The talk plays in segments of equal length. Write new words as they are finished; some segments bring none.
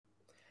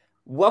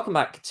Welcome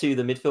back to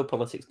the Midfield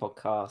Politics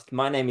podcast.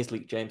 My name is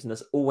Luke James, and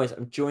as always,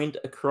 I'm joined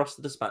across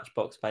the dispatch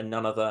box by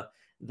none other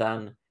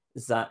than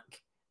Zach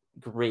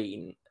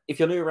Green. If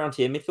you're new around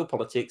here, Midfield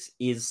Politics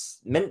is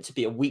meant to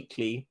be a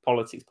weekly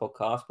politics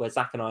podcast where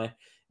Zach and I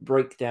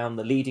break down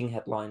the leading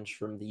headlines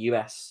from the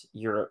US,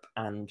 Europe,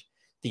 and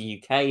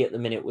the UK. At the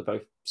minute, we're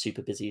both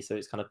super busy, so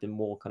it's kind of been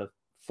more kind of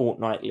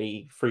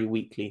fortnightly,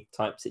 weekly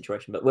type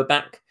situation. But we're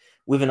back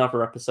with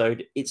another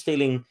episode. It's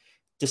feeling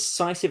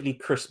decisively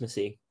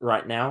Christmassy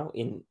right now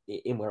in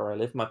where I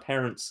live. My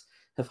parents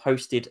have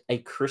hosted a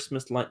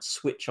Christmas light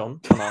switch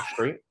on our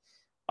street.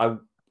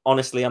 I'm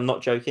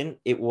not joking.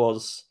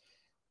 The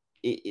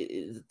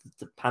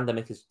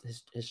pandemic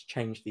has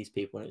changed these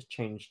people, and it's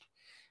changed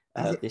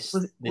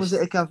Was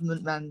it a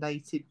government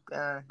mandated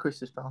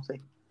Christmas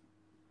party?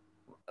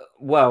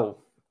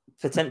 Well,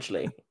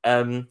 potentially.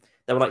 There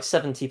were like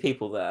 70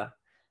 people there.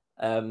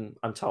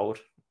 I'm told.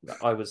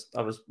 I was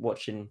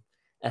watching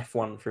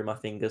F1 through my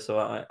fingers, so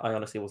I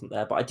honestly wasn't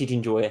there, but I did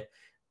enjoy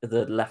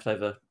the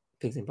leftover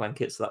pigs in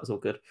blankets, so that was all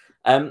good.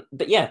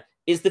 But yeah,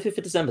 it's the 5th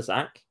of December,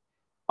 Zach.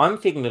 I'm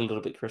feeling a little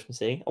bit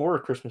Christmassy. I wore a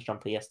Christmas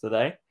jumper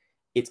yesterday.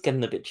 It's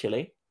getting a bit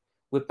chilly.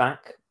 We're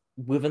back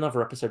with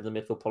another episode of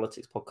the Midfield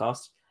Politics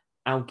podcast,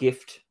 our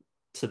gift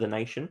to the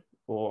nation,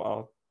 or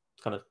our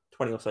kind of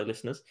 20 or so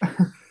listeners.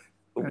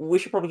 We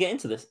should probably get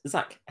into this.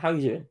 Zach, how are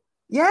you doing?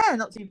 Yeah,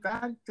 not too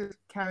bad. Just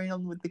carrying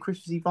on with the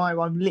Christmassy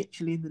vibe. I'm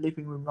literally in the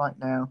living room right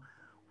now.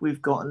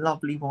 We've got a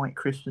lovely white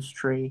Christmas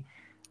tree.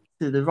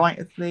 To the right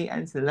of me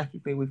and to the left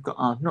of me, we've got,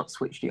 I've not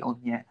switched it on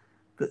yet,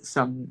 but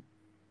some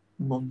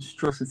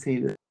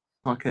monstrosity that's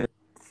like a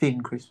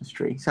thin Christmas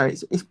tree. So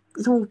it's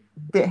all a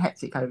bit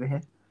hectic over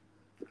here.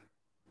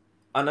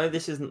 I know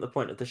this isn't the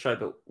point of the show,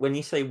 but when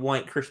you say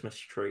white Christmas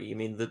tree, you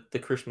mean the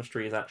Christmas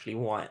tree is actually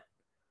white?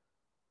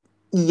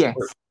 Yes.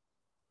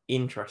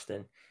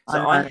 Interesting.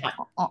 So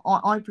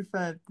I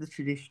prefer the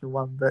traditional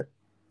one, but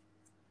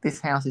this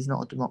house is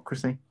not a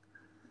democracy.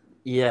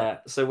 Yeah.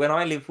 So when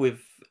I live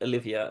with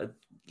Olivia,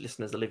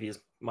 listeners, Olivia's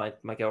my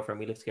girlfriend.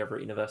 We live together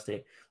at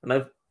university. When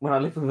I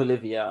lived with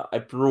Olivia, I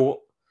brought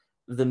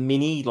the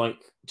mini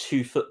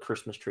 2-foot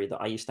Christmas tree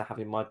that I used to have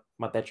in my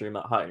bedroom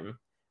at home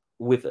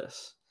with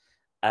us.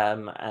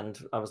 And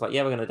I was like,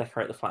 yeah, we're going to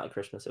decorate the flat at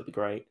Christmas. It'll be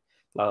great.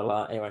 La la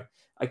la. Anyway,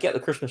 I get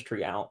the Christmas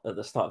tree out at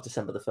the start of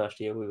December, the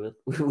first year we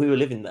were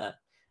living there,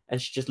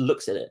 and she just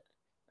looks at it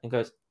and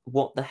goes,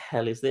 "What the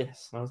hell is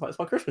this?" And I was like, "It's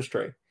my Christmas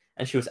tree."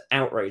 And she was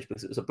outraged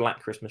because it was a black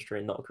Christmas tree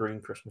and not a green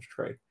Christmas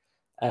tree.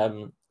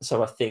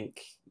 So I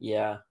think,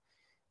 yeah,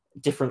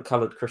 different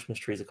coloured Christmas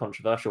trees are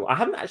controversial. I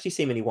haven't actually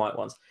seen many white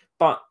ones,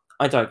 but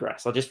I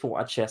digress. I just thought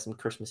I'd share some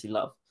Christmassy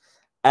love.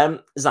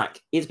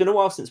 Zach, it's been a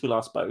while since we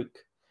last spoke.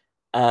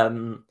 A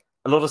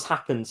lot has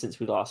happened since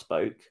we last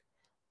spoke,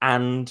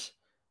 and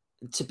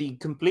to be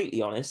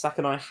completely honest, Zach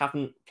and I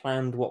haven't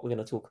planned what we're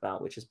going to talk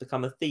about, which has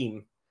become a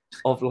theme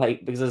of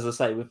late. Because, as I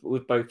say,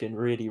 we've both been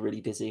really,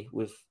 really busy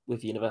with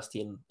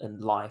university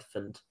and life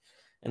and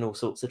all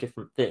sorts of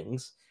different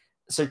things.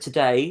 So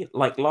today,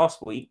 like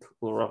last week,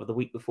 or rather the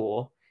week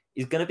before,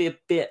 is going to be a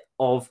bit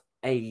of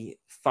a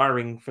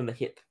firing from the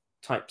hip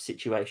type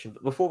situation.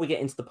 But before we get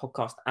into the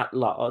podcast at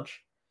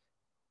large,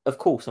 of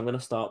course, I'm going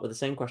to start with the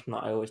same question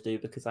that I always do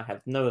because I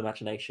have no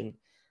imagination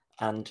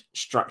and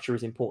structure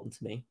is important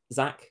to me.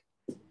 Zach,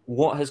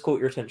 what has caught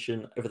your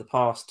attention over the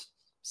past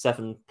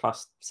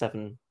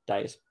 7+7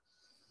 days?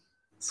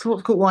 So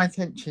what's caught my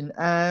attention?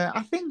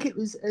 I think it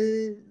was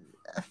a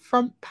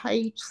front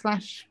page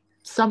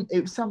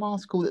it was some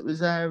article that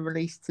was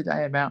released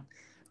today about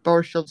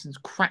Boris Johnson's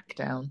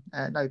crackdown,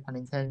 no pun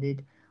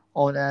intended,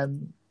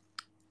 on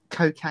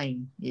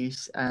cocaine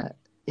use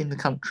in the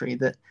country.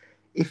 That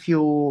if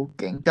you're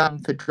getting done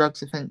for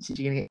drugs offences,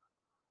 you're going to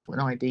get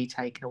an ID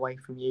taken away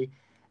from you.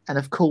 And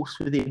of course,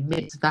 within the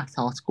midst of that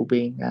article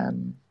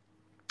being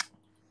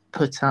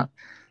put up,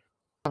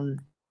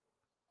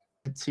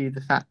 to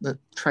the fact that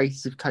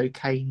traces of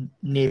cocaine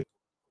near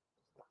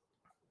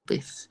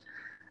this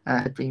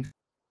had been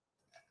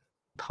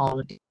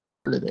Parliament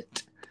of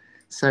it.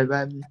 So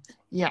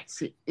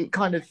yes, it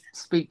kind of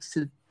speaks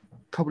to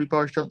probably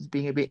Boris Johnson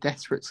being a bit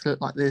desperate to look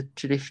like the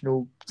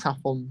traditional tough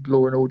on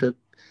law and order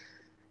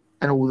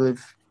and all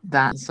of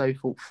that and so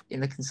forth in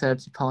the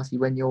Conservative Party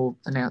when you're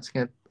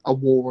announcing a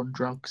war on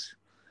drugs.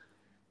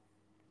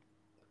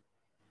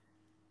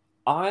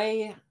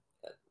 I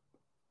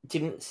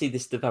didn't see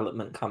this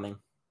development coming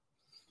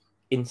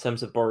in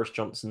terms of Boris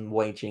Johnson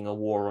waging a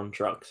war on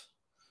drugs.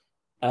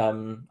 I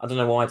don't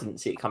know why I didn't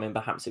see it coming.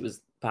 Perhaps it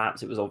was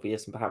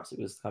obvious, and perhaps it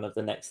was kind of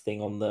the next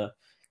thing on the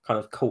kind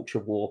of culture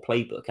war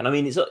playbook. And I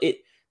mean,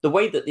 the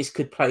way that this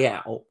could play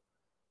out,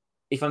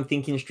 if I'm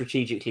thinking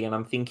strategically and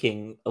I'm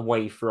thinking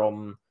away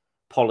from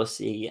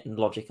policy and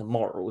logic and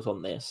morals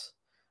on this,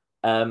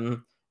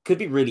 could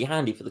be really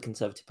handy for the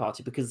Conservative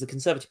Party, because the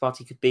Conservative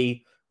Party could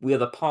be, we are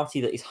the party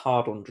that is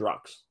hard on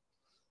drugs,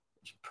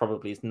 which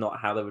probably is not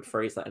how they would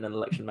phrase that in an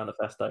election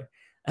manifesto.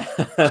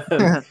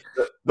 but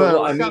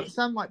what I mean,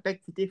 some might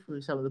beg to differ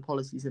with some of the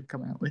policies they've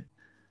come out with.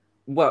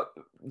 Well,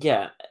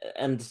 yeah,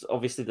 and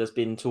obviously there's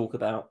been talk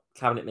about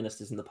cabinet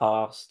ministers in the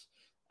past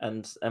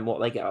and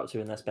what they get up to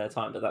in their spare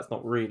time, but that's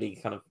not really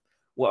kind of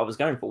what I was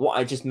going for. What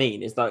I just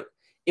mean is that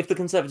if the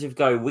Conservatives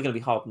go, we're going to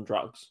be hard on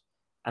drugs,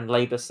 and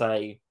Labour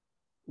say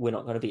we're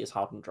not going to be as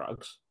hard on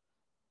drugs,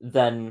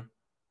 then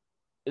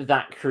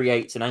that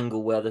creates an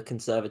angle where the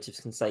Conservatives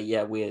can say,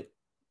 yeah, we're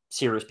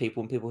serious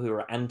people, and people who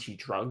are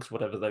anti-drugs,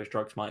 whatever those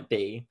drugs might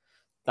be,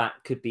 that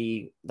could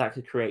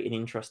create an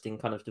interesting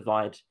kind of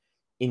divide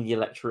in the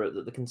electorate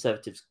that the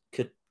Conservatives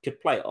could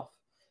play off.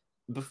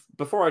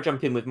 Before I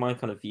jump in with my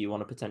kind of view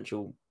on a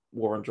potential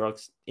war on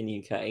drugs in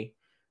the UK,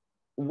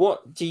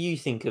 what do you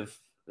think of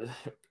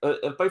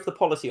both the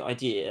policy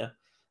idea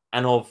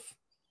and of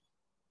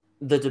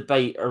the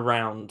debate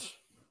around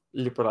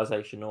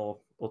liberalisation or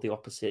the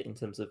opposite in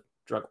terms of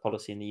drug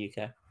policy in the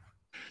UK?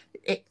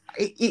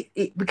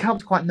 It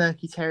becomes quite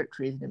murky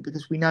territory, isn't it?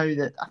 Because we know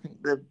that I think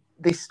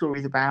this story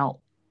is about,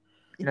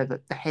 you know,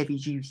 the heavy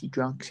duty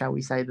drug, shall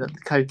we say, the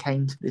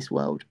cocaine to this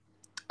world,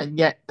 and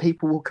yet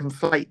people will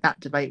conflate that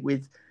debate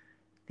with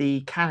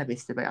the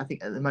cannabis debate. I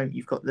think at the moment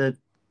you've got the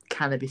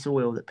cannabis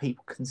oil that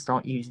people can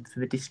start using for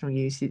medicinal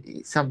use.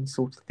 It's some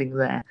sort of thing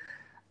there,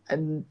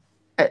 and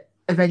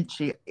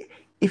eventually,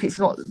 if it's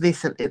not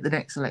this at the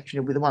next election,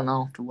 it'll be the one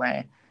after,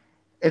 where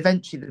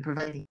eventually the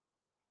prevailing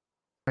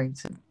going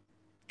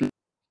to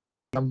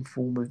some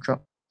form of drug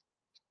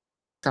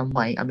some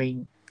way. I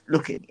mean,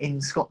 look at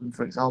in Scotland,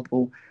 for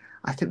example.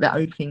 I think they're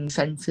opening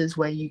centres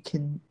where you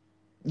can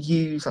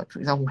use, like, for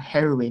example,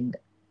 heroin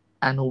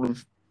and all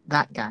of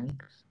that gang.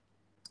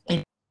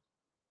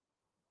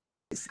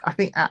 I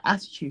think our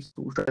attitudes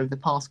over the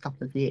past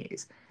couple of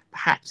years,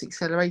 perhaps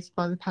accelerated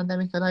by the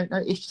pandemic, I don't know.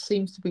 It just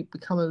seems to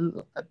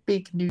become a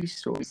big news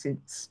story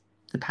since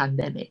the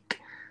pandemic.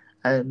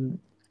 And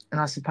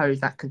I suppose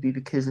that could be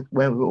because of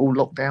where we were all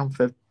locked down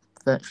for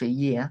virtually a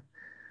year.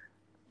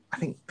 I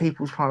think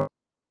people's priorities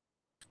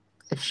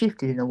have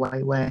shifted in a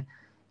way where,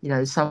 you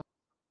know, some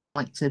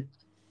liked a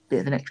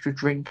bit of an extra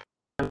drink.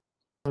 Some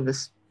of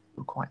us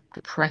were quite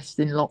depressed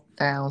in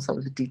lockdown. Some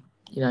of us did,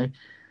 you know,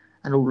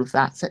 and all of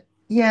that. So,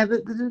 yeah,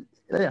 the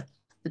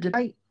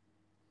debate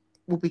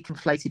will be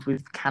conflated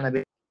with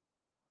cannabis.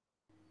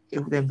 It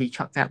will then be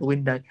chucked out the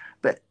window.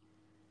 But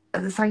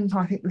at the same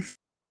time, I think this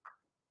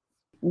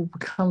will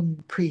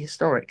become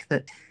prehistoric,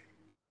 that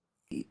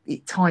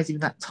it ties in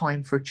that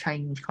time for a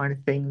change kind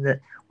of thing,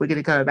 that we're going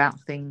to go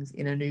about things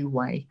in a new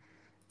way.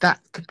 That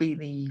could be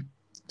the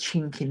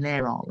chink in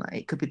their armour.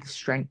 It could be the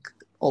strength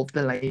of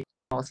the Labour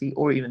Party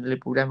or even the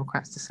Liberal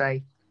Democrats to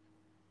say,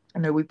 I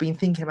know we've been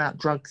thinking about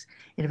drugs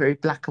in a very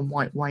black and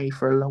white way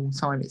for a long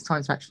time. It's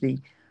time to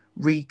actually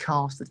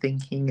recast the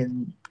thinking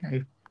and,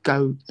 you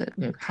know,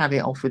 have it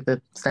off with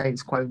the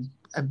status quo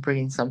and bring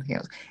in something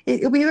else.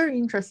 It'll be very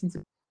interesting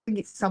to think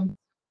it's something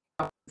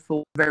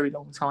for a very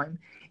long time.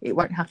 It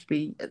won't have to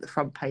be at the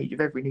front page of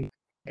every news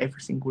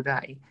every single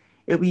day.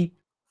 It'll be,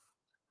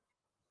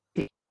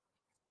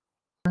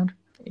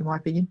 in my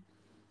opinion.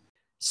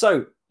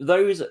 So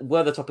those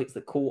were the topics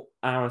that caught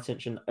our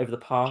attention over the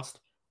past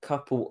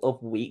couple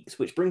of weeks,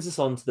 which brings us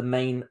on to the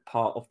main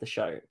part of the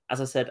show. As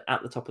I said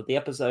at the top of the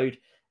episode,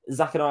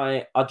 Zach and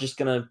I are just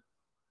going to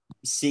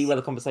see where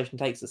the conversation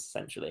takes us,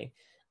 essentially.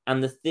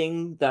 And the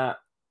thing that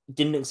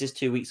didn't exist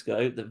 2 weeks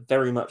ago, that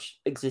very much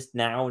exists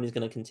now and is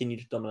going to continue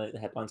to dominate the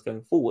headlines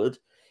going forward,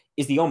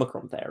 is the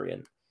Omicron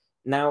variant.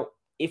 Now,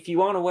 if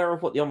you aren't aware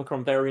of what the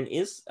Omicron variant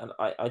is, and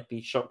I'd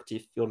be shocked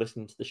if you're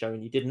listening to the show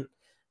and you didn't,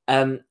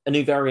 a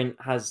new variant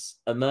has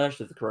emerged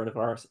of the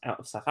coronavirus out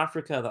of South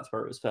Africa. That's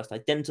where it was first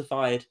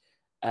identified.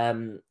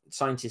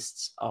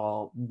 Scientists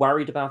are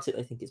worried about it.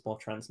 They think it's more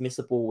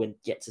transmissible and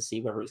yet to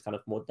see whether it's kind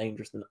of more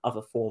dangerous than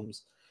other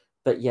forms.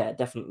 But yeah, it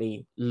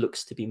definitely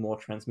looks to be more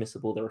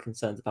transmissible. There are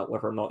concerns about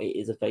whether or not it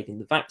is evading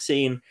the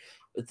vaccine.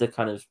 The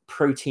kind of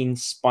protein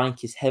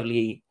spike is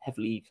heavily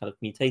kind of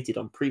mutated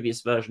on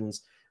previous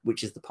versions,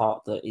 which is the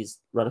part that is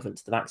relevant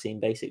to the vaccine,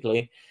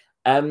 basically.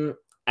 And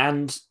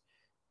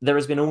there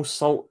has been all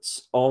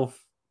sorts of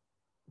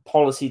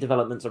policy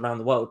developments around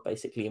the world,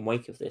 basically, in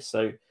wake of this.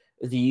 So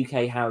the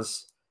UK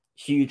has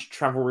huge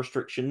travel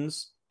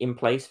restrictions in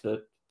place for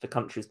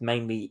countries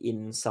mainly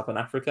in Southern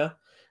Africa.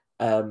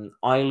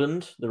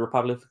 Ireland, the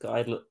Republic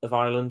of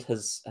Ireland,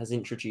 has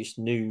introduced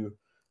new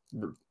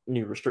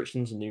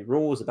restrictions and new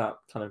rules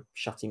about kind of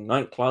shutting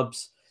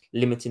nightclubs,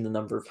 limiting the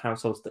number of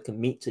households that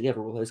can meet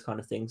together, all those kind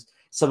of things.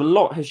 So a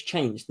lot has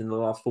changed in the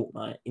last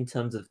fortnight in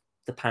terms of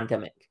the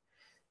pandemic.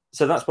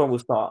 So that's where we'll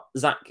start.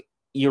 Zach,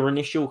 your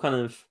initial kind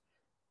of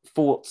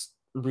thoughts,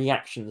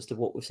 reactions to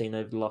what we've seen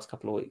over the last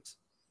couple of weeks.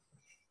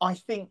 I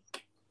think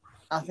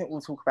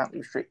we'll talk about the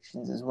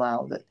restrictions as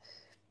well. That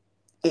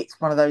it's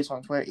one of those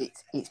ones where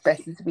it's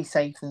better to be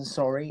safe than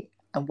sorry,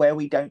 and where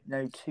we don't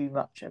know too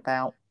much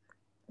about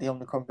the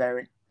Omicron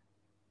variant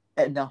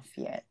enough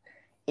yet,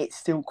 it's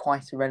still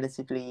quite a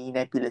relatively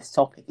nebulous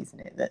topic, isn't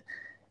it? That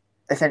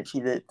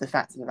essentially the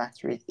fact of the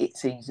matter is it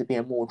seems to be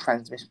a more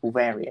transmissible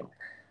variant.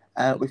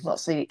 We've not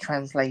seen it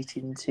translate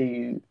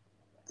into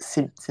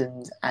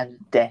symptoms and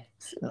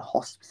deaths and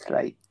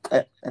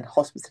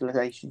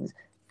hospitalizations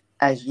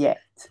as yet.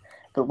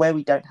 But where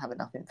we don't have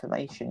enough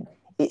information,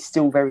 it's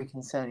still very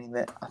concerning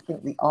that I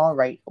think the R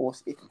rate, I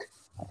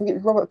think it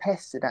was Robert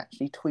Pest that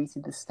actually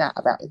tweeted the stat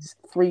about it's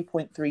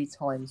 3.3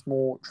 times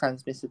more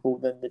transmissible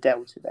than the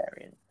Delta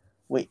variant,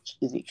 which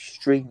is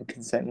extremely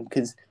concerning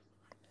because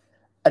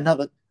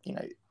another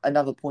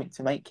point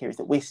to make here is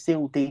that we're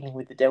still dealing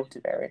with the Delta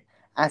variant.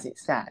 As it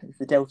stands,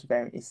 the Delta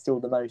variant is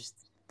still the most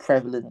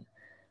prevalent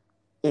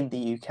in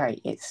the UK.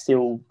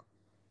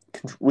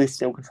 We're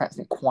still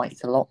contracting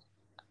quite a lot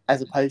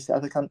as opposed to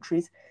other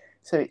countries.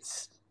 So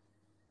it's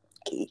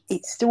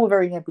still a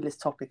very nebulous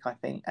topic, I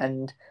think,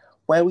 and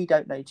where we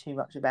don't know too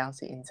much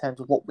about it in terms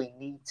of what we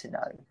need to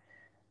know,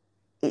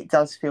 it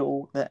does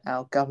feel that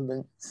our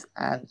governments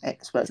and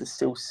experts are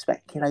still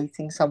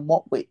speculating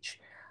somewhat, which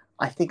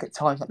I think at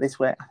times like this,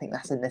 where I think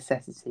that's a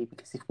necessity,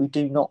 because if we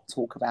do not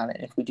talk about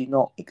it, if we do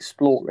not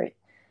explore it,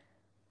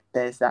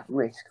 there's that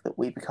risk that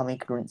we become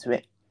ignorant to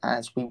it,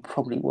 as we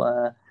probably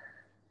were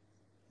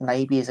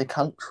maybe as a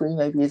country,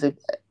 maybe as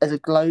a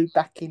globe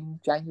back in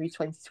January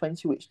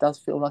 2020, which does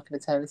feel like an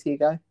eternity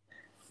ago.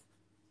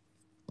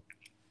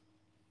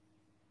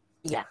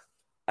 Yeah.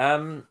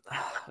 I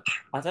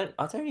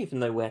don't even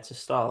know where to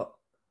start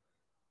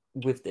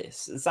with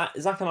this. Zach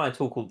and I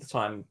talk all the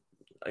time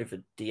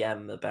over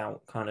DM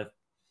about kind of,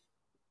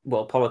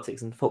 well,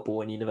 politics and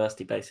football and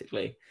university,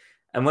 basically.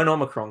 And when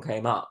Omicron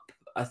came up,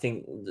 I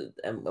think,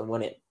 and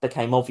when it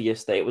became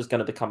obvious that it was going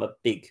to become a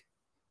big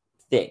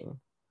thing,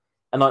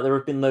 and like there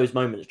have been those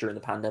moments during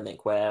the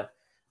pandemic where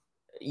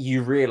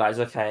you realize,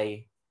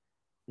 okay,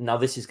 now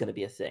this is going to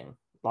be a thing.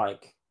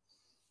 Like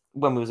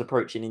when we was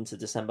approaching into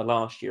December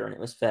last year, and it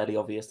was fairly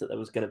obvious that there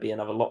was going to be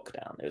another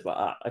lockdown. It was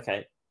like,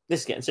 okay,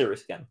 this is getting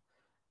serious again.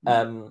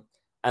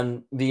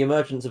 And the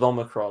emergence of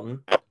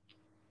Omicron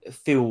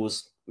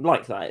feels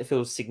like that. It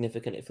feels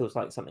significant. It feels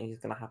like something is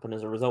going to happen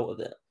as a result of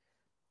it.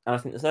 And I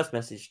think the first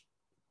message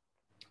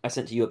I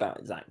sent to you about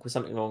it, Zach, was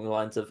something along the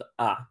lines of,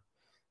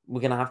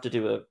 we're going to have to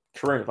do a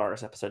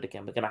coronavirus episode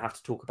again. We're going to have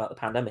to talk about the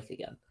pandemic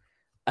again.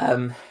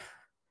 And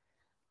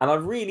I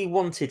really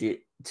wanted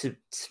it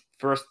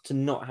for us to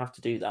not have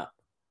to do that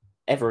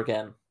ever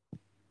again.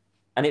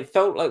 And it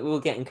felt like we were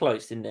getting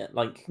close, didn't it?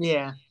 Like,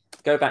 yeah,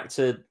 go back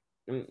to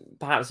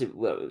perhaps it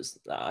was,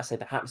 I say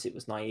perhaps it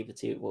was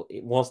naivety. Well,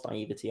 it was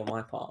naivety on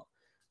my part,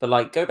 but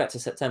like go back to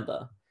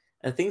September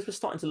and things were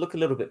starting to look a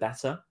little bit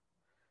better.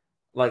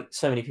 Like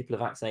so many people are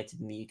vaccinated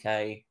in the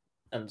UK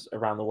and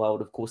around the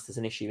world. Of course, there's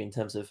an issue in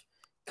terms of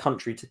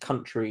country to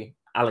country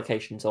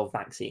allocations of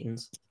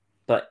vaccines,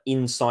 but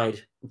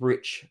inside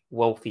rich,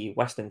 wealthy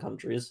Western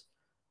countries,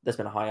 there's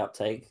been a high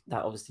uptake.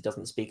 That obviously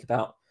doesn't speak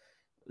about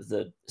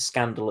the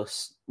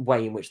scandalous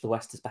way in which the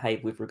West has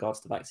behaved with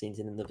regards to vaccines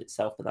in and of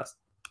itself, but that's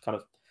kind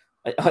of,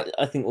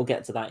 I think we'll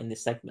get to that in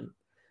this segment.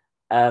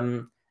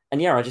 And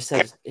yeah, I just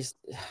said, I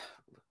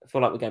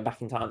feel like we're going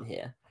back in time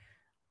here.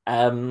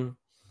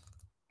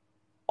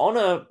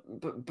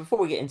 Before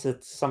we get into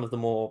some of the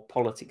more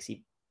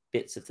politicsy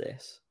bits of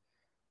this,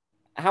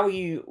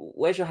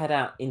 where's your head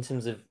at in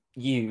terms of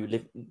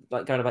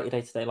like going about your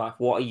day-to-day life?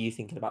 What are you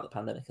thinking about the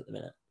pandemic at the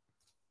minute?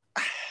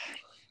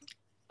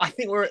 I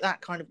think we're at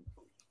that kind of,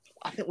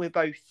 I think we're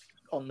both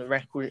on the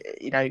record,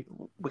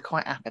 we're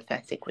quite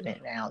apathetic with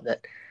it now,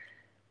 that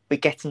we're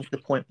getting to the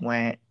point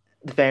where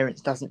the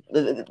variants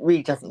it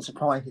really doesn't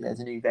surprise me there's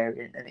a new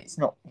variant, and it's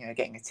not,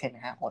 getting a tin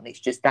hat on. It's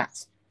just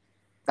that's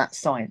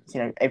science.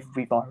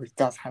 Every virus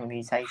does have a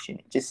mutation.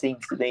 It just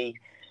seems to be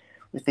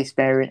with this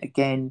variant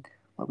again,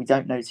 where we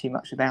don't know too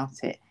much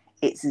about it.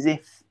 It's as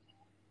if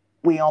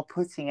we are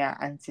putting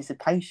our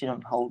anticipation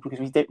on hold because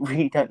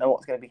we don't know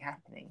what's going to be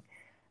happening.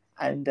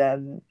 And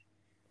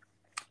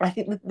I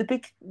think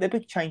the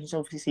big change has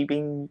obviously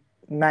been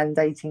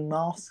mandating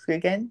masks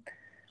again.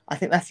 I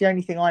think that's the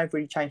only thing I've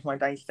really changed my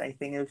day-to-day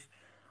thing of.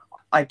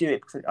 I do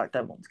it because I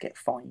don't want to get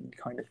fined,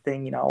 kind of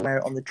thing. I'll wear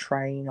it on the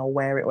train. I'll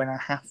wear it when I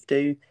have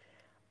to,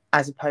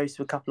 as opposed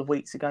to a couple of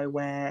weeks ago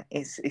where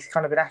it's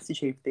kind of an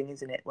attitude thing,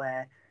 isn't it?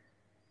 Where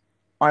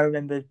I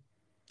remember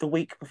the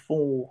week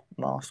before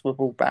masks were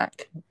brought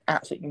back,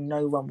 absolutely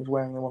no one was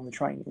wearing them on the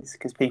trains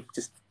because people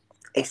just,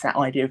 it's that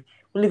idea of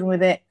we're living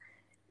with it,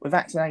 we're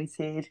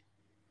vaccinated,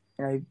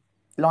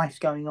 life's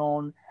going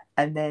on,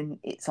 and then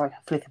it's like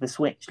a flick of a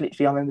switch.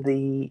 Literally, I remember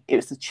it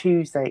was the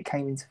Tuesday it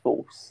came into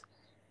force.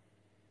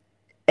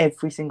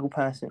 Every single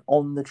person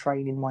on the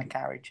train in my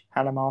carriage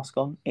had a mask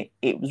on.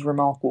 It was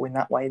remarkable in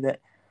that way that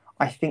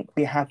I think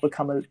we have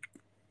become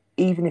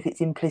even if it's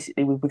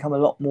implicitly, we've become a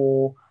lot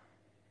more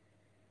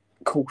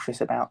cautious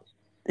about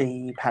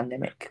the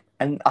pandemic.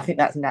 And I think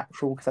that's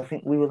natural because I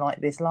think we were like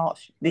this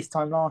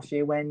time last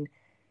year when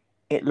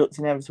it looked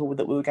inevitable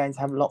that we were going to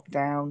have a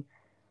lockdown.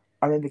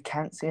 I remember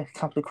cancelling a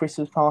couple of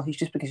Christmas parties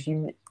just because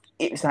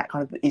it was that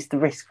kind of, it's the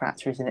risk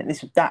factor, isn't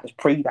it? That was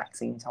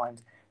pre-vaccine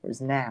times,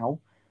 whereas now,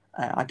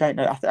 I don't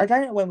know. I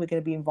don't know when we're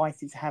going to be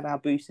invited to have our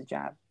booster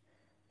jab,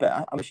 but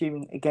I'm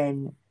assuming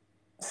again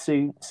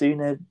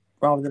sooner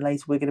rather than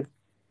later we're going to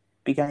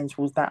be going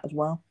towards that as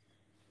well.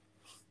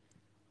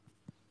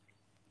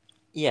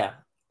 Yeah.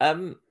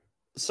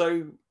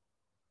 So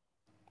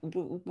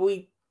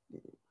we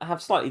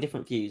have slightly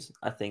different views,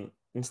 I think,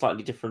 and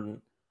slightly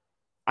different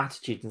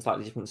attitudes and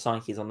slightly different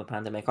psyches on the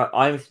pandemic.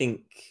 I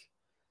think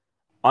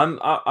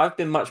I've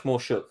been much more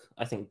shook,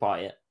 I think, by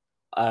it.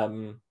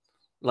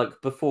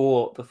 Like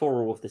before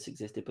all of this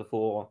existed,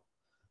 before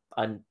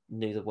I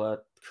knew the word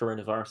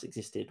coronavirus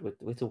existed,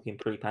 we're talking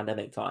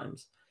pre-pandemic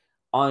times.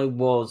 I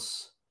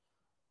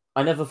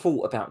never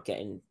thought about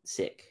getting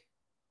sick.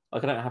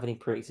 Like I don't have any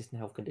pre-existing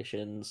health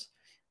conditions.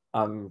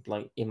 I'm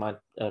like in my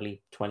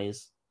early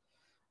 20s.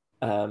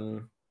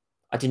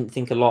 I didn't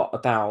think a lot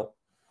about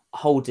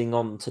holding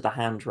on to the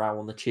handrail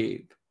on the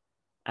tube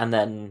and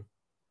then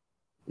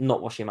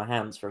not washing my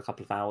hands for a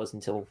couple of hours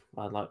until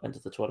I like went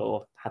to the toilet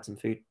or had some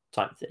food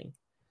type thing.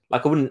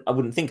 Like I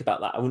wouldn't think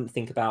about that. I wouldn't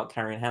think about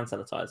carrying hand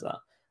sanitizer.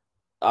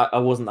 I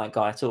wasn't that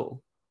guy at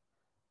all.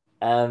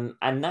 And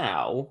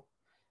now,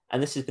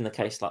 and this has been the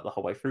case like the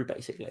whole way through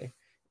basically.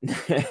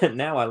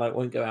 Now I like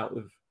won't go out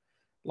with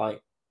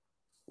like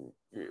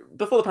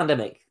before the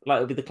pandemic, like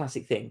it would be the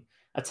classic thing.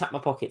 I tap my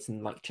pockets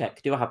and like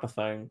check, do I have my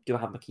phone? Do I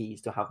have my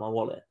keys? Do I have my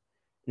wallet?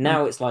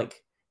 Now it's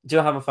like, do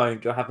I have my phone?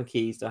 Do I have my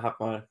keys? Do I have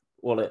my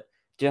wallet?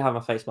 Do I have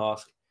my face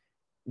mask?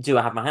 Do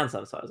I have my hand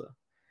sanitizer?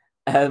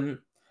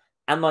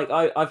 And like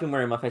I've been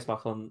wearing my face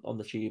mask on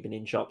the tube and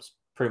in shops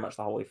pretty much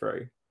the whole way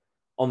through.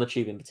 On the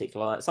tube in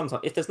particular, like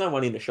sometimes if there's no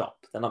one in the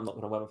shop, then I'm not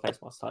going to wear my face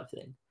mask type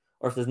thing.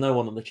 Or if there's no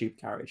one on the tube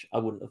carriage, I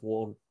wouldn't have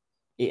worn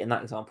it in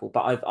that example.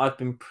 But I've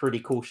been pretty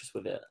cautious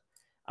with it,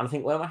 and I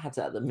think where my head's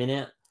at the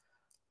minute,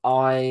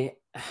 I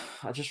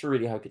just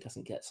really hope it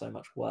doesn't get so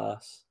much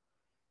worse.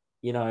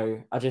 You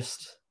know,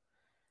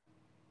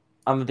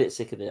 I'm a bit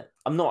sick of it.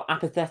 I'm not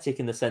apathetic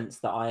in the sense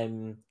that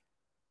I'm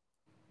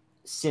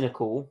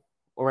cynical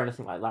or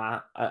anything like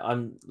that.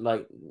 I'm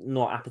like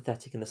not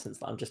apathetic in the sense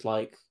that I'm just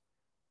like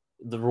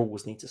the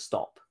rules need to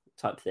stop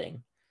type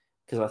thing,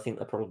 because I think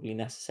they're probably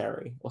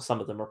necessary, or some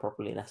of them are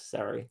probably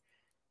necessary.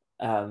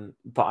 But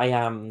I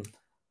am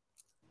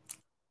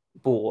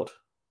bored.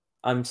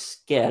 I'm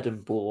scared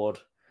and bored,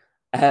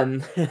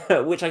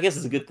 which I guess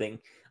is a good thing.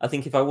 I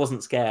think if I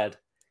wasn't scared,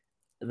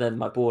 then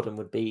my boredom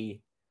would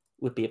be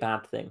a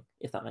bad thing,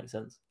 if that makes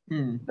sense.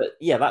 But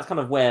yeah, that's kind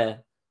of where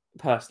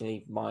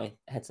personally my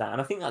head's at,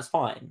 and I think that's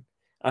fine.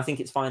 I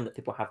think it's fine that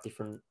people have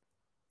different.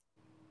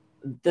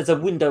 There's a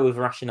window of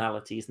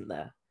rationality, isn't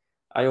there?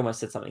 I almost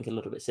said something a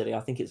little bit silly. I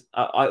think it's.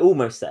 I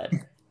almost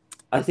said,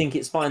 I think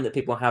it's fine that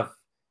people have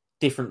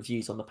different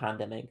views on the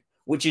pandemic,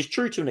 which is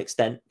true to an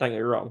extent. Don't get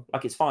me wrong.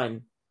 Like it's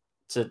fine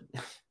to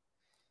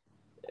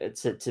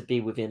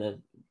be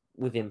within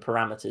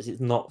parameters.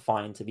 It's not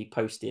fine to be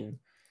posting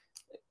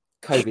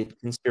COVID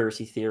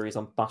conspiracy theories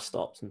on bus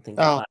stops and things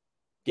like that.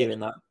 Doing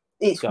that.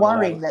 It's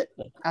worrying that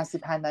as the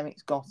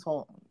pandemic's got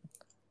on,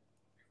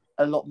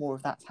 a lot more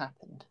of that's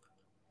happened,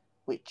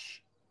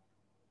 which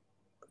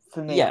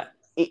for me,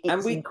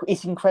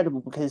 it's incredible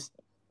because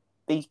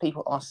these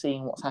people are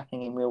seeing what's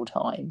happening in real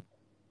time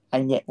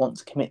and yet want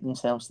to commit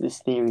themselves to this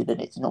theory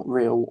that it's not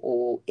real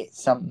or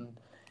it's some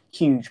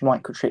huge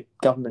microchip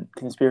government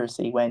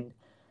conspiracy when,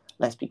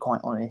 let's be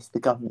quite honest, the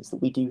governments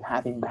that we do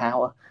have in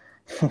power,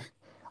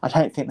 I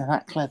don't think they're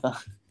that clever.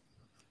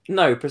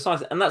 No,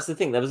 precisely. And that's the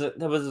thing. There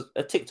was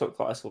a TikTok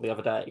that I saw the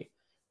other day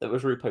that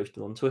was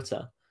reposted on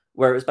Twitter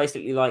where it was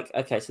basically like,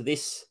 okay, so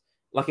this,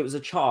 like it was a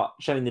chart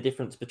showing the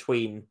difference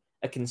between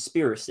a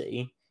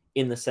conspiracy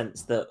in the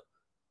sense that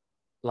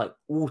like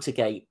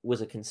Watergate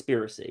was a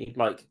conspiracy,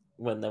 like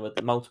when there were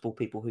multiple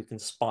people who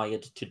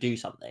conspired to do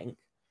something,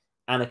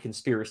 and a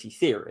conspiracy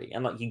theory,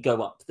 and like you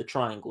go up the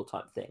triangle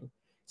type thing.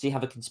 So you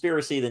have a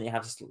conspiracy, then you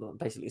have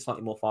basically a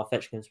slightly more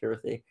far-fetched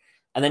conspiracy,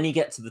 and then you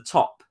get to the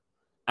top,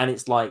 and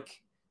it's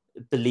like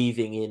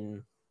believing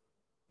in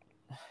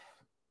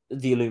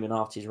the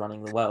Illuminati is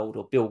running the world,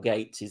 or Bill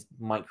Gates is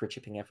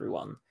microchipping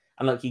everyone.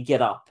 And like you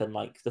get up, and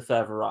like the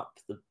further up,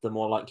 the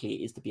more likely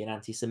it is to be an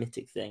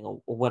anti-Semitic thing,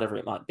 or whatever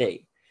it might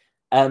be.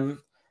 And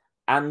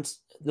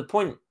the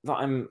point that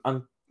I'm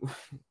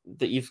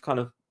that you've kind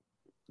of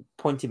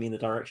pointed me in the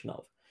direction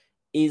of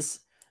is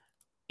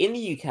in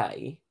the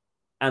UK,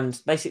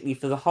 and basically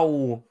for the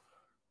whole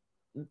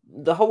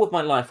of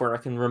my life where I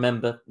can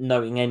remember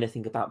knowing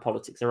anything about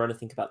politics or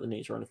anything about the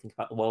news or anything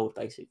about the world,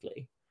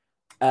 basically,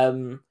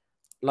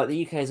 like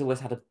the UK has always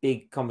had a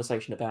big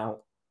conversation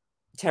about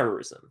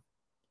terrorism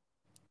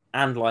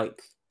and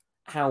like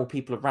how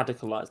people are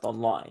radicalized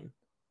online.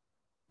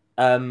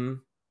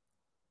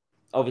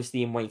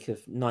 Obviously in wake of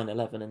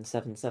 9/11 and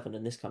 7/7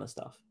 and this kind of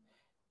stuff.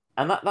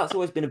 And that's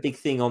always been a big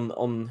thing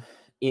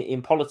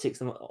in politics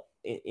and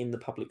in the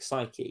public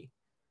psyche.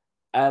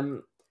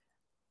 And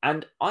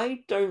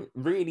I don't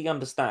really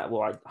understand.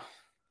 Well,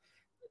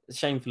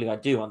 shamefully, I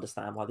do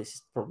understand why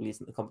this probably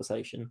isn't the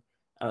conversation.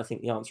 And I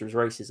think the answer is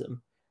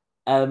racism.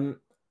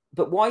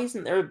 But why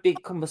isn't there a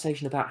big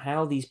conversation about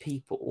how these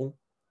people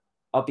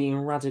are being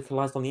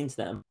radicalized on the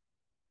internet?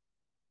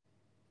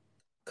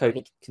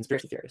 COVID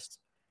conspiracy theorists.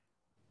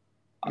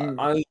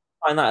 I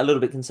find that a little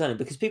bit concerning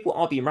because people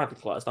are being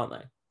radicalized, aren't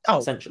they? Oh,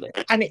 essentially.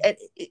 And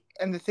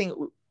the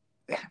thing,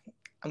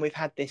 and we've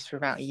had this for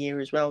about a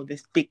year as well.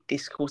 This big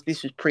discourse.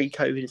 This was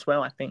pre-COVID as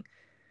well, I think.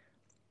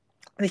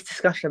 this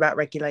discussion about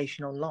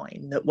regulation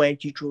online, that where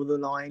do you draw the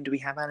line? Do we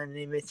have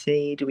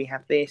anonymity? Do we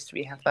have this? Do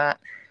we have that?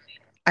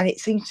 And it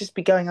seems to just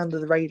be going under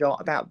the radar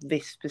about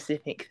this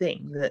specific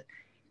thing that,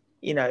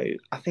 you know,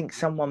 I think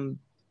someone,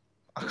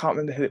 I can't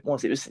remember who it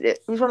was.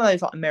 It was one of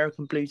those like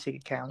American blue tick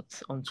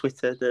accounts on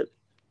Twitter that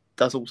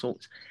does all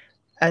sorts.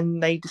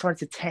 And they decided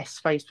to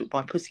test Facebook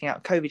by putting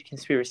out COVID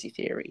conspiracy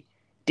theory.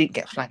 Didn't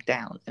get flagged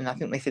down. And I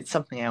think they said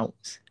something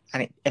else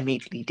and it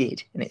immediately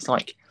did. And it's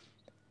like,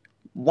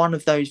 one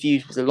of those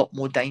views was a lot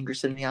more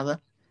dangerous than the other.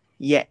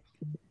 Yet,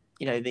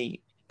 you know, the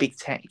big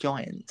tech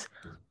giants,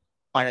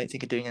 I don't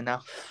think are doing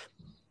enough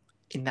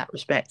in that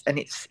respect. And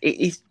it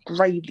is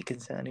gravely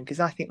concerning because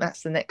I think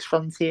that's the next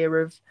frontier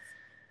of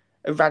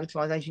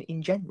radicalisation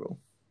in general.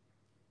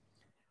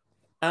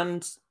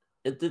 And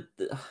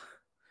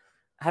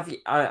have you?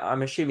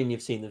 I'm assuming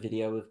you've seen the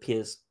video of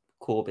Piers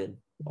Corbyn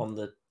on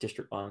the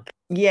district line.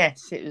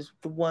 Yes, it was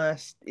the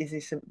worst. Is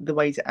this the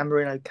way to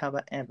Amarillo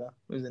cover ever,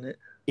 wasn't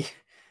it?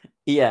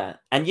 Yeah,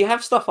 and you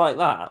have stuff like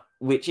that,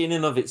 which in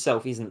and of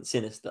itself isn't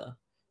sinister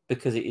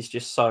because it is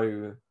just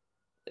so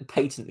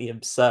patently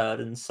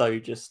absurd and so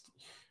just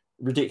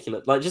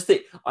ridiculous. Like, just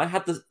I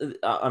had this.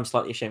 I'm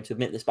slightly ashamed to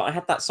admit this, but I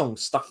had that song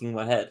stuck in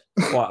my head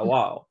for quite a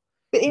while.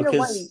 But in a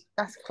way,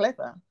 that's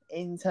clever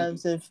in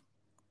terms of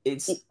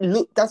it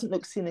doesn't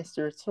look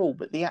sinister at all,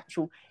 but the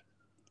actual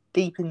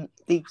deep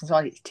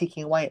inside, it's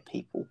ticking away at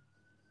people.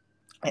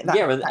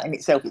 That in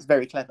itself is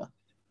very clever.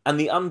 And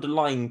the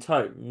underlying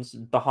tones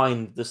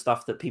behind the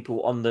stuff that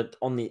people on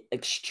the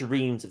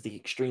extremes of the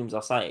extremes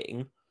are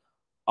saying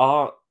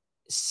are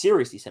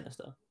seriously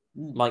sinister.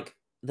 Like,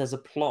 there's a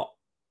plot,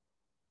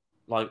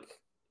 like,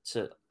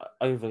 to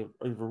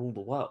overrule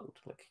the world.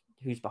 Like,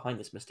 who's behind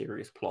this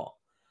mysterious plot?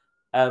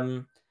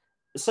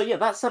 So yeah,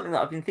 that's something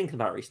that I've been thinking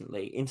about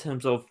recently in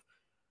terms of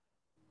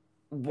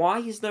why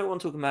is no one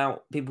talking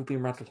about people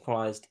being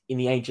radicalized in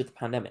the age of the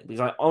pandemic?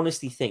 Because I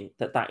honestly think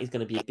that is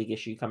going to be a big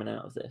issue coming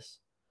out of this.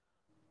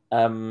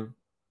 I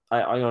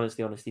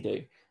honestly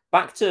do.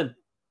 Back to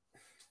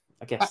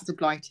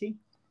Blighty.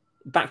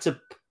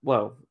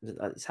 Well,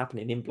 it's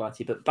happening in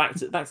Blighty, but back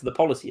to the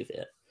policy of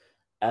it.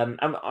 And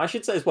I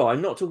should say as well,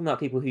 I'm not talking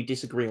about people who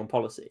disagree on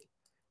policy.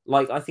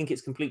 Like, I think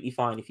it's completely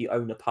fine if you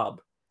own a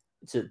pub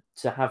to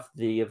have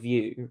the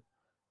view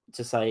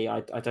to say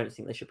I don't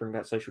think they should bring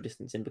back social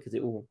distancing because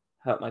it will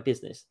hurt my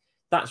business.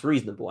 That's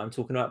reasonable. I'm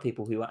talking about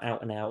people who are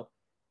out and out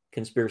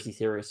conspiracy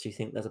theorists who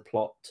think there's a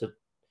plot to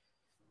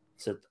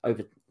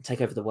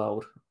take over the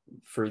world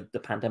through the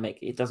pandemic.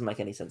 It doesn't make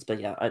any sense, but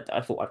yeah,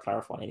 I thought I'd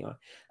clarify anyway.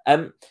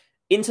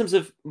 In terms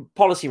of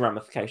policy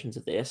ramifications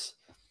of this,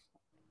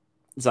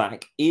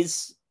 Zach,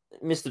 is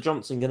Mr.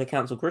 Johnson going to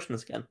cancel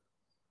Christmas again?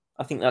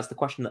 I think that's the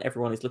question that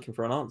everyone is looking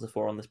for an answer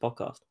for on this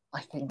podcast.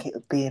 I think it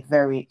would be a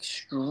very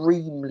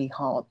extremely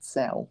hard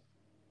sell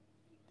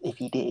if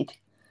he did.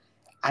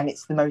 And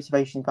it's the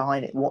motivation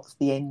behind it. What's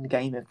the end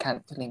game of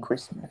cancelling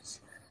Christmas?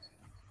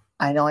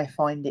 And I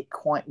find it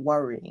quite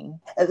worrying.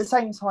 At the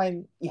same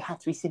time, you have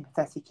to be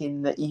sympathetic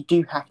in that you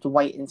do have to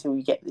wait until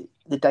you get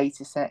the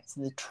data sets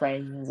and the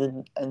trends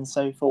and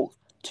so forth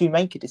to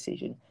make a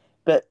decision.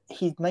 But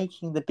he's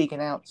making the big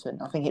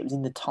announcement. I think it was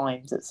in the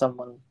Times that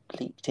someone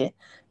leaked it,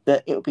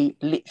 that it will be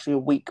literally a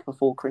week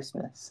before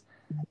Christmas.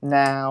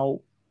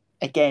 Now,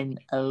 again,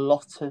 a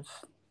lot of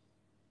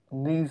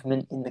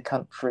movement in the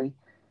country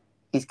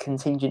is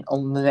contingent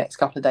on the next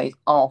couple of days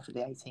after the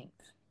 18th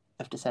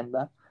of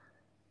December.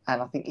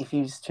 And I think if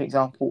you use, for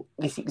example,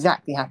 this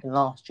exactly happened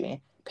last year,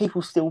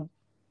 people still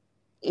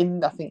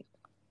went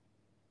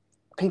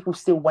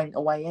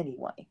away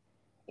anyway.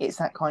 It's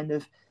that kind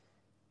of,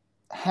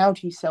 how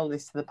do you sell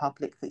this to the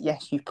public that,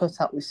 yes, you've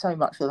put up with so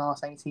much for the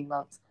last 18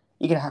 months,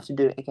 you're going to have to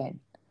do it again.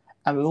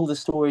 And with all the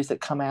stories that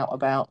come out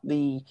about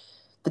the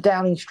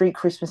Downing Street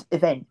Christmas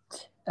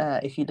event,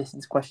 if you listen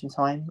to Question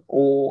Time,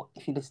 or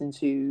if you listen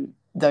to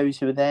those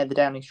who were there, the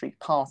Downing Street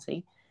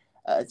party,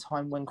 at a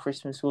time when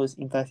Christmas was,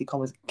 inverted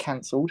commas,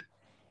 cancelled.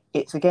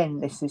 It's, again,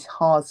 this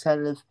hard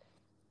sell of,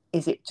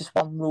 is it just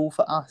one rule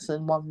for us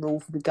and one rule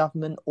for the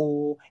government,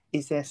 or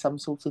is there some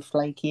sort of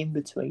flaky in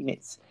between?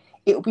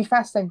 It'll be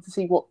fascinating to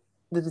see what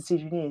the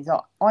decision is.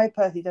 I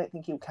personally don't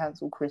think he'll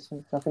cancel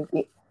Christmas. I think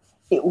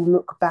it will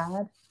look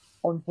bad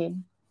on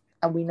him.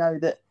 And we know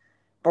that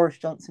Boris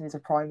Johnson is a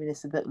Prime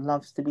Minister that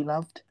loves to be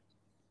loved.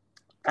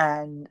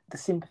 And the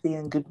sympathy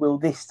and goodwill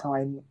this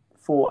time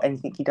for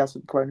anything he does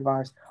with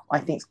coronavirus, I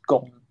think, is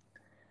gone.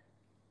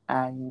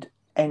 And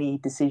any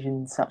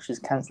decision such as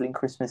cancelling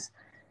Christmas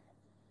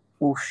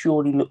will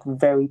surely look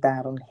very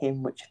bad on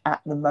him, which at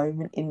the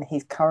moment, in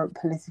his current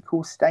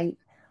political state,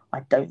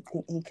 I don't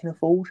think he can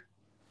afford.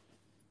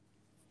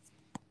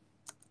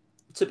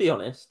 To be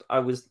honest, I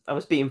was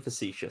being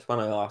facetious when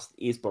I asked,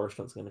 is Boris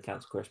Johnson going to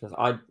cancel Christmas?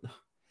 I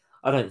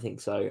don't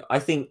think so. I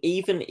think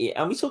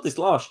and we saw this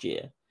last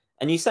year,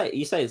 and you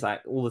say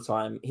Zach all the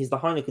time, he's the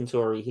Heineken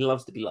Tory, he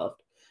loves to be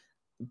loved.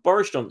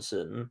 Boris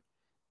Johnson,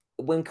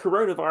 when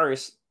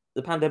coronavirus,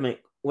 the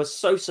pandemic, was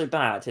so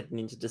bad heading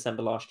into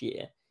December last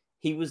year,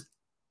 he was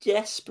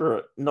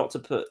desperate not to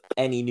put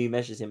any new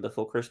measures in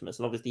before Christmas,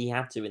 and obviously he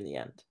had to in the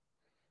end.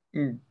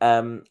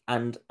 And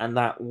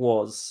that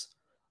was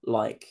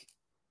like,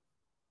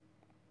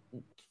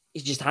 he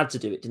just had to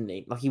do it, didn't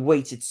he? Like, he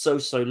waited so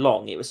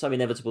long. It was so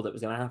inevitable that it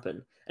was going to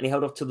happen. And he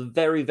held off till the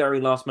very,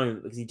 very last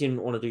moment because he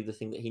didn't want to do the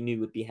thing that he knew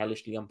would be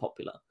hellishly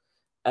unpopular.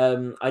 I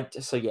don't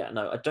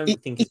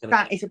think it's going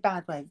to... It's a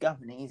bad way of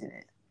governing, isn't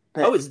it?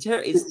 But, it's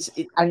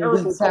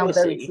terrible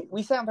policy.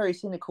 We sound very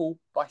cynical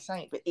by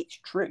saying it, but it's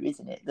true,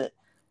 isn't it?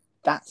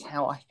 That's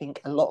how I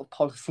think a lot of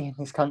policy in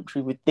this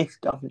country, with this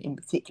government in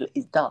particular,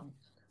 is done.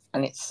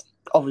 And it's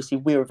obviously,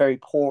 we're a very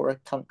poor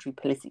country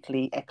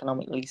politically,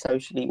 economically,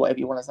 socially, whatever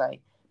you want to say,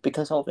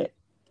 because of it.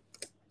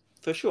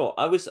 For sure.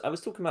 I was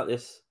talking about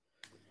this.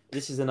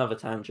 This is another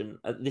tangent.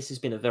 This has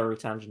been a very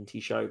tangenty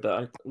show,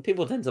 but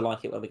people tend to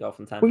like it when we go off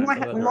on tangents.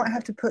 We might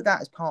have to put that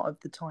as part of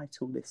the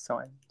title this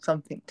time.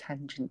 Something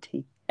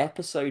tangenty.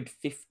 Episode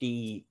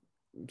 50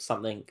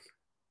 something.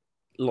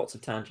 Lots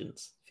of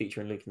tangents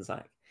featuring Luke and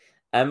Zach.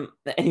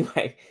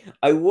 Anyway,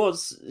 I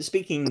was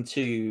speaking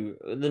to...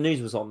 The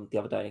news was on the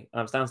other day.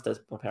 I was downstairs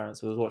with my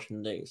parents. I was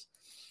watching the news.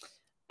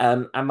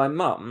 And my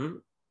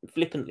mum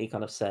flippantly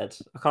kind of said,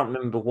 I can't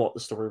remember what the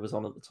story was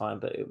on at the time,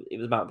 but it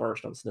was about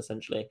Boris Johnson,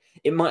 essentially.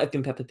 It might have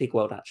been Peppa Pig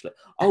World, actually.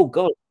 Oh,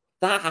 God,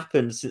 that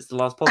happened since the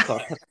last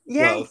podcast.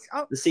 Yes.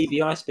 The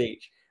CBI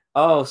speech.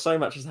 Oh, so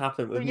much has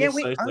happened.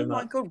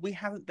 My God, we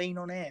haven't been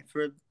on air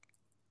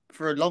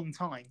for a long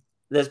time.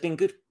 There's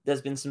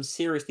been some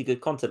seriously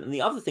good content. And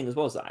the other thing as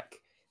well, Zach,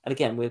 and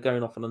again, we're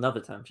going off on another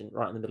tangent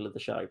right in the middle of the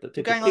show. But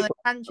we're going on a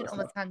tangent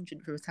on a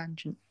tangent for a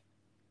tangent.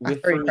 We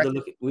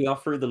are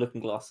through the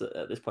looking glass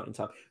at this point in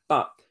time.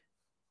 But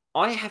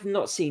I have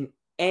not seen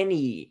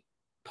any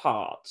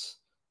parts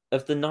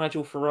of the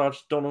Nigel Farage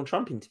Donald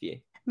Trump interview.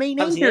 Me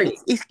neither.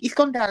 It's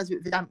gone down as a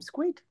bit of a damp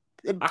squid.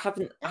 I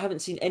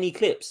haven't seen any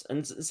clips.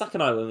 And Zach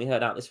and I, when we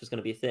heard out this was going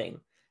to be a thing,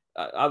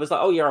 I was like,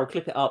 oh yeah, I'll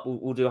clip it up.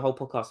 We'll do a whole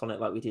podcast on it,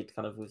 like we did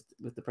kind of with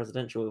the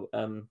presidential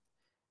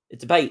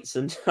debates,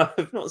 and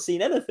I've not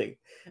seen anything.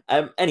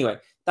 Anyway,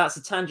 that's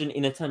a tangent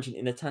in a tangent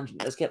in a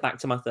tangent. Let's get back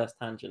to my first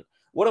tangent.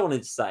 What I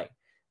wanted to say,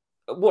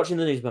 watching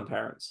the news with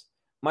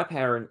my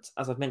parents,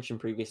 as I've mentioned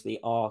previously,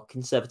 are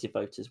conservative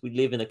voters. We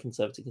live in a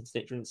conservative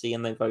constituency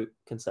and they vote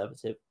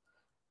conservative.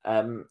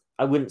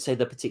 I wouldn't say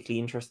they're particularly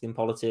interested in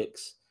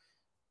politics.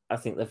 I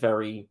think they're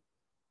very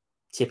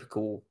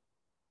typical,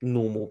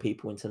 normal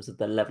people in terms of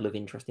their level of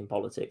interest in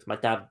politics. My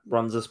dad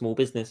runs a small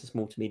business, a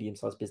small to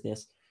medium-sized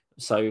business,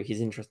 so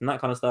his interest in that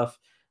kind of stuff.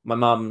 My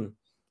mum,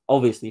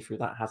 obviously through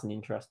that, has an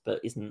interest,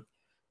 but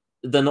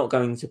they're not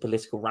going to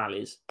political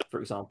rallies, for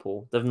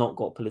example. They've not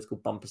got political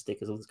bumper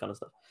stickers, all this kind of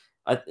stuff.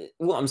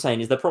 What I'm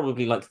saying is they're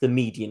probably like the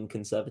median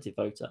conservative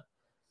voter.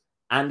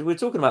 And we're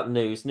talking about the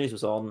news. The news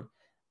was on,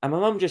 and my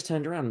mum just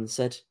turned around and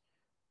said,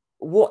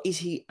 what is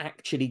he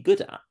actually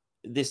good at?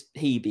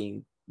 He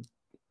being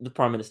the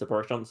Prime Minister,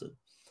 Boris Johnson.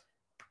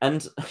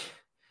 And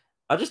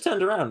I just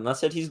turned around and I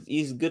said,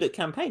 he's good at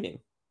campaigning.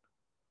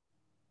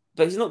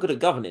 But he's not good at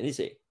governing, is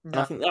he? No. And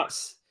I think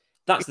that's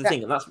the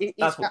thing. And that's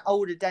that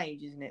older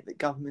age, isn't it, that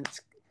government's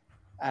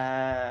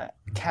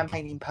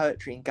campaigning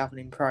poetry and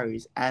governing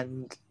prose,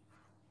 and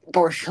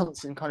Boris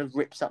Johnson kind of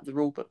rips up the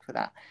rule book for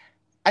that.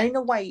 And in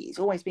a way, it's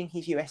always been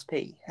his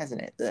USP,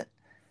 hasn't it? That,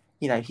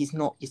 he's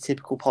not your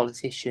typical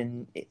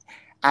politician.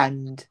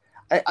 And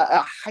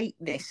I hate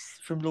this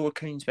from Laura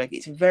Kuenssberg.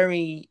 It's a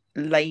very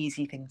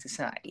lazy thing to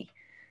say,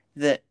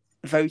 that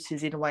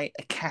voters in a way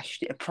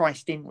are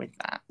priced in with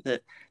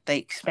that they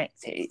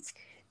expect it.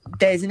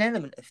 There's an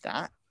element of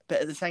that,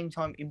 but at the same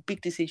time, in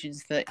big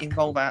decisions that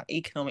involve our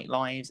economic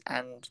lives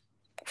and,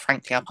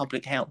 frankly, our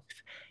public health,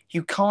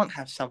 you can't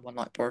have someone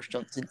like Boris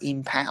Johnson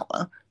in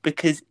power,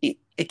 because it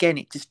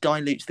just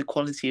dilutes the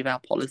quality of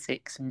our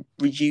politics and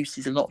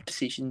reduces a lot of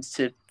decisions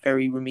to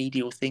very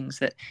remedial things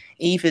that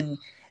even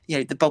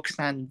the bog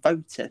standard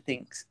voter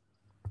thinks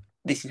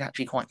this is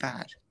actually quite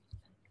bad.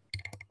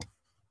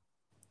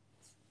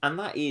 And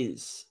that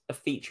is a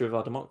feature of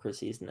our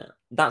democracy, isn't it?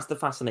 That's the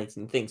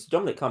fascinating thing. So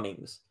Dominic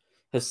Cummings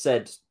has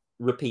said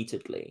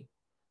repeatedly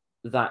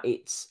that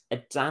it's a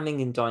damning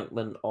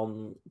indictment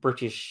on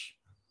British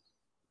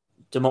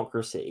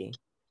democracy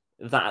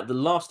that at the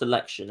last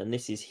election, and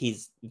this is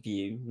his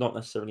view, not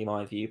necessarily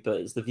my view, but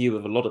it's the view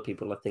of a lot of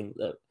people, I think,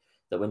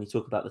 that when you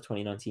talk about the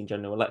 2019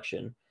 general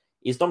election,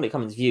 is Dominic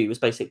Cummings' view is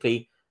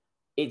basically,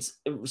 it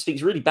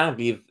speaks really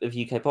badly of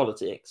UK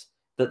politics,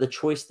 that the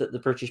choice that the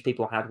British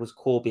people had was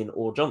Corbyn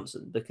or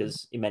Johnson,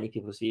 because in many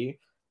people's view,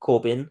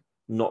 Corbyn,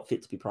 not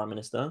fit to be Prime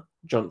Minister,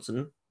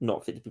 Johnson,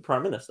 not fit to be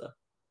Prime Minister.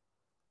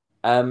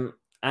 And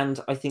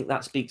I think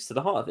that speaks to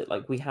the heart of it.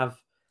 Like, we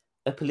have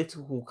a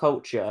political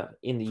culture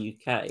in the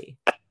UK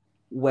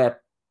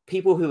where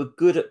people who are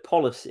good at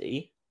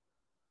policy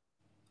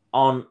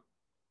aren't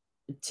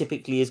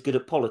typically as good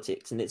at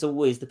politics, and it's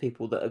always the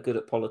people that are good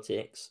at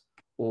politics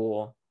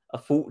or are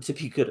thought to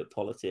be good at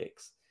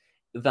politics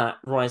that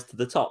rise to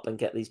the top and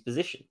get these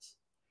positions.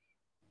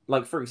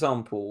 Like, for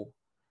example,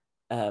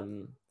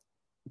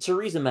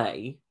 Theresa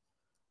May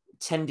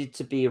tended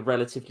to be a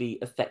relatively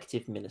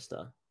effective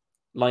minister.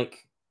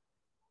 Like,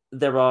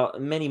 there are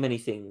many, many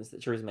things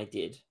that Theresa May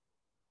did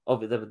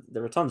obviously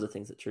there were tons of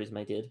things that Theresa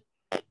May did,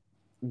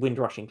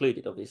 Windrush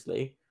included,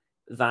 obviously,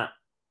 that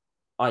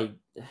I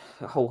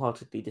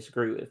wholeheartedly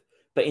disagree with.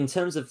 But in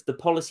terms of the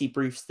policy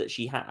briefs that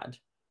she had,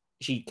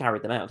 she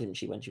carried them out, didn't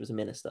she, when she was a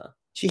minister?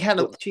 She had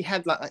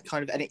like that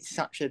kind of, and it's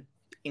such an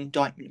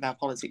indictment of our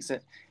politics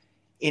that,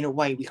 in a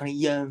way, we kind of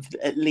yearn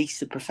for at least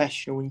the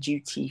professional and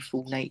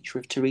dutiful nature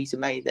of Theresa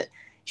May. That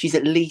she's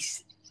at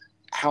least,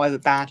 however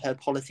bad her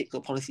politics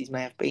or policies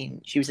may have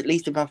been, she was at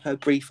least above her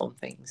brief on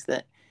things.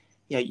 That,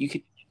 you know, you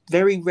could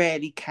very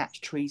rarely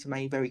catch Theresa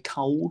May very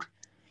cold.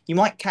 You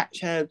might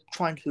catch her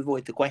trying to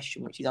avoid the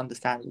question, which is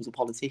understandable as a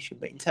politician.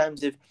 But in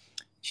terms of,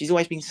 she's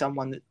always been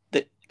someone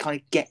that kind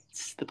of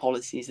gets the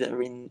policies that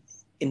are in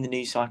the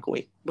news cycle,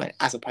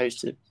 as opposed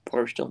to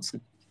Boris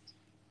Johnson.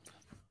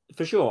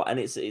 For sure, and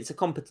it's a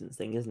competence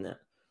thing, isn't it?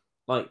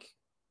 Like,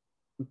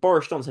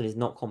 Boris Johnson is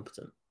not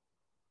competent,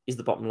 is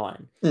the bottom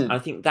line. And I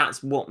think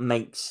that's what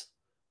makes,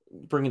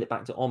 bringing it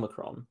back to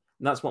Omicron,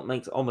 that's what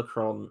makes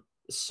Omicron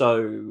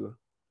so,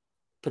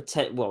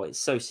 it's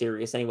so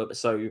serious anyway, but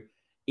so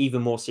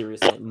even more serious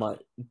than it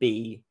might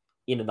be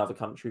in another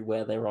country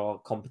where there are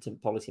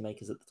competent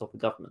policymakers at the top of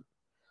government.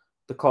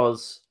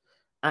 Because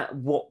at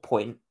what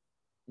point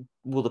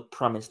will the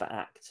Prime Minister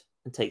act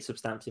and take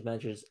substantive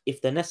measures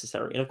if they're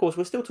necessary? And of course,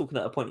 we're still talking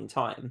at a point in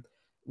time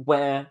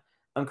where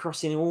I'm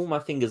crossing all my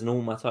fingers and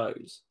all my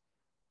toes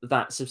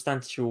that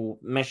substantial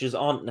measures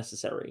aren't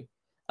necessary.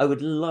 I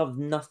would love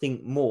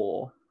nothing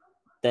more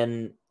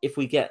than if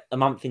we get a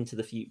month into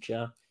the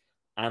future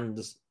and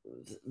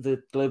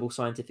the global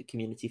scientific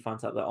community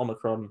finds out that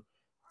Omicron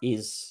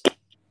is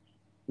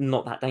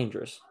not that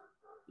dangerous.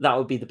 That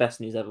would be the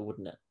best news ever,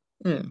 wouldn't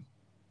it?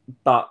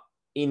 But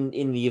in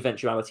the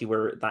eventuality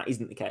where that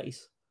isn't the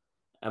case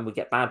and we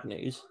get bad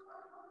news,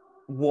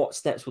 what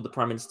steps will the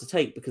Prime Minister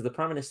take? Because the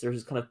Prime Minister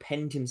has kind of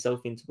penned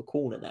himself into the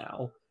corner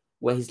now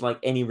where he's like,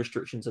 any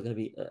restrictions are going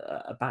to be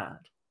bad.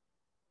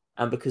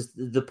 And because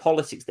the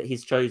politics that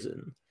he's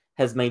chosen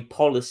has made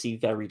policy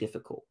very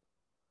difficult.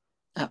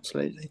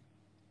 Absolutely.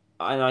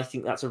 And I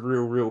think that's a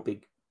real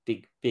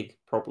big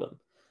problem.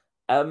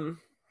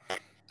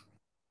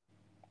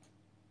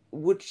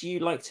 Would you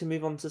like to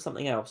move on to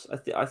something else?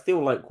 I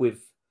feel like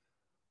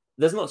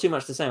there's not too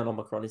much to say on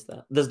Omicron, is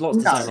there? There's lots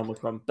to say on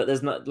Omicron, but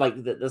there's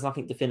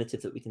nothing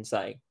definitive that we can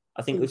say.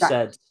 I think we've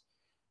said,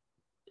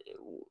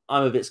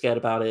 I'm a bit scared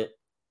about it.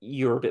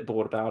 You're a bit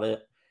bored about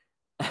it.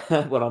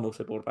 Well, I'm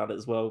also bored about it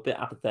as well. A bit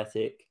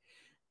apathetic.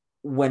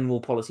 When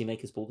will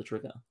policymakers pull the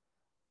trigger?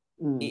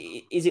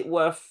 Is it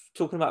worth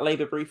talking about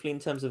Labour briefly in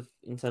terms of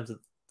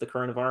the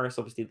coronavirus?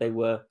 Obviously, they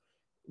were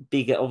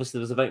bigger. Obviously,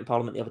 there was a vote in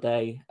Parliament the other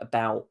day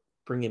about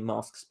bringing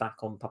masks back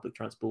on public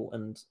transport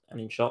and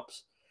in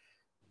shops.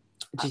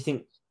 Do you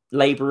think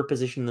Labour are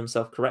positioning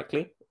themselves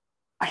correctly?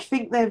 I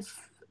think they've,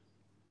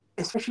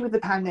 especially with the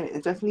pandemic,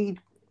 they've definitely,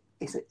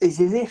 it's as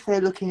if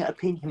they're looking at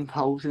opinion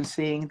polls and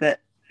seeing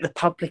that the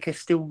public are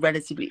still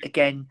relatively,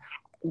 again,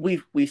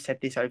 we've said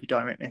this over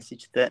direct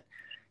message, that,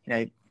 you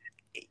know,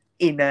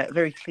 in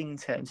very clean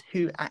terms,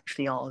 who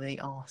actually are they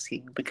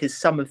asking? Because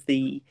some of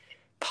the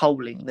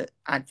polling that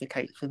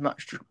advocates for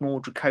much more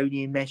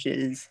draconian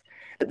measures,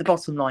 but the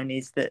bottom line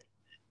is that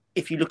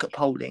if you look at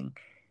polling,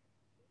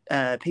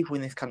 people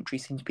in this country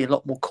seem to be a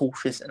lot more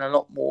cautious and a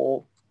lot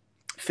more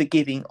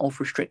forgiving of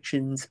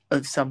restrictions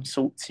of some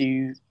sort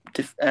to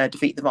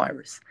defeat the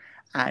virus.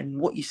 And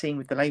what you're seeing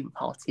with the Labour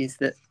Party is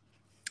that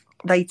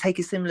they take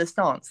a similar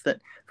stance.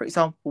 That, for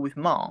example, with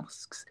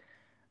masks,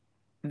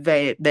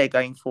 they're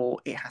going for,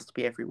 it has to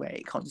be everywhere.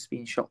 It can't just be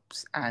in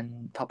shops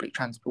and public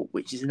transport,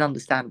 which is an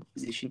understandable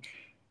position.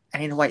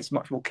 And in a way, it's a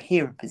much more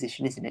coherent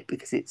position, isn't it?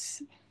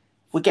 Because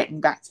we're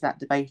getting back to that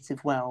debate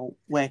of, well,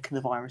 where can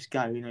the virus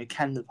go? You know,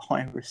 can the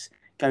virus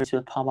go to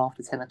a pub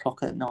after 10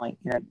 o'clock at night?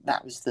 You know,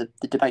 that was the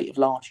debate of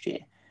last year.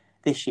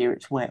 This year,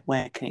 it's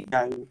where can it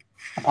go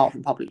apart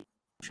from public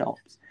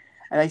shops?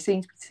 And they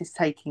seem to be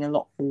taking a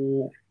lot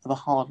more of a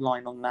hard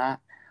line on that.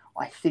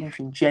 I think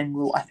in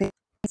general,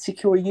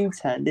 secure a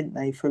U-turn, didn't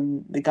they,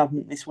 from the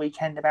government this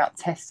weekend about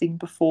testing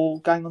before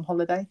going on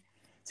holiday?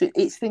 So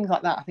it's things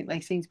like that. I think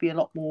they seem to be a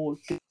lot more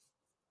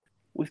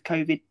with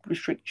COVID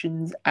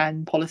restrictions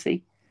and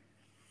policy.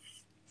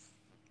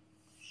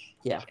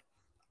 Yeah,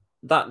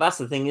 that's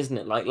the thing, isn't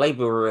it? Like,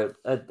 Labour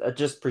are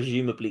just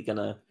presumably going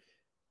to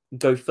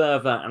go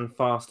further and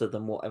faster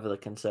than whatever the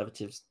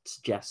Conservatives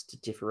suggest to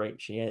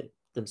differentiate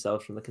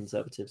themselves from the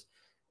Conservatives.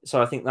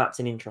 So I think that's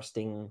an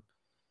interesting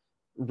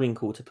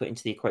wrinkle to put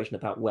into the equation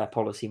about where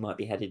policy might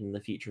be headed in the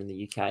future in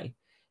the UK,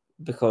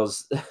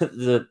 because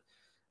this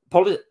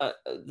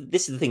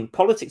is the thing: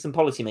 politics and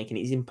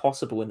policymaking is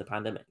impossible in the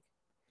pandemic,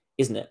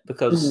 isn't it?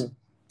 Because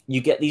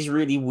you get these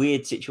really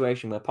weird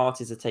situations where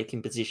parties are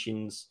taking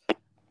positions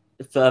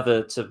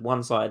further to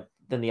one side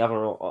than the other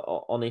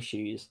on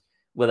issues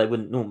where they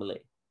wouldn't normally.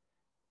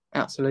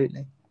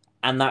 Absolutely.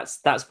 And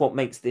that's what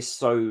makes this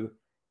so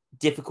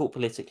difficult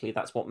politically.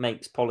 That's what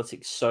makes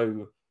politics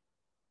so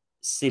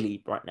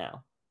silly right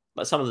now.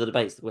 Like, some of the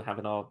debates that we're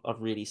having are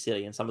really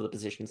silly, and some of the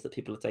positions that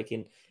people are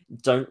taking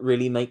don't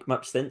really make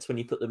much sense when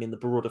you put them in the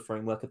broader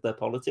framework of their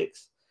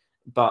politics.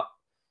 But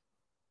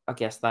I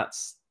guess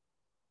that's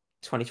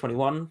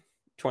 2021,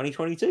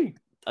 2022.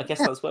 I guess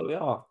that's where we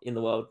are in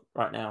the world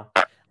right now.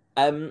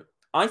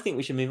 I think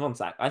we should move on,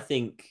 Zach. I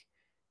think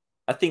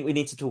we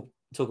need to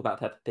talk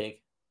about Peppa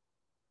Pig.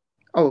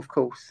 Oh, of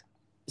course.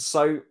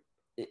 So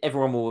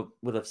everyone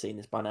will have seen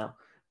this by now,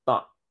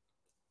 but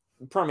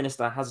the Prime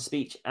Minister has a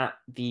speech at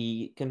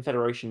the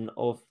Confederation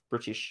of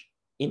British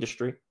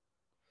Industry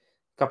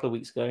a couple of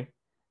weeks ago,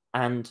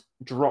 and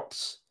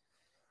drops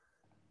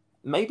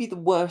maybe the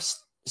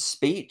worst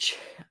speech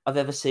I've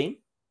ever seen.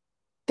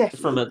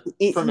 Definitely,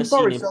 it's from a Boris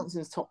senior...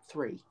 Johnson's top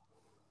 3.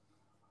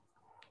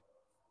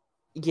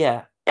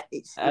 Yeah.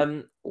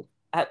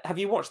 Have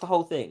you watched the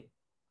whole thing?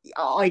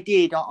 I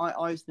did. I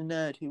was the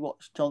nerd who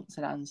watched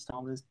Johnson and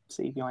Starmer's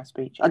CBI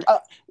speech.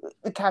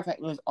 The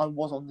caveat was I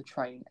was on the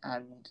train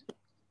and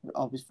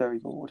I was very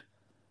bored.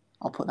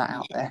 I'll put that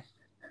out there.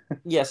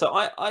 Yeah, so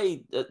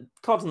I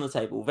cards on the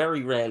table.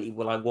 Very rarely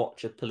will I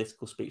watch a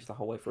political speech the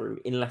whole way through,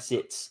 unless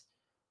it's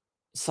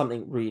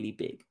something really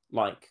big,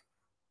 like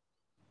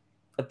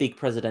a big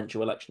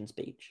presidential election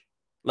speech.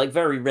 Like,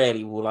 very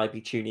rarely will I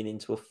be tuning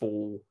into a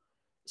full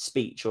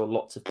speech or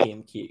lots of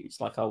PMQs.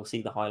 Like, I'll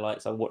see the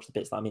highlights, I'll watch the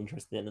bits that I'm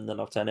interested in, and then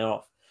I'll turn it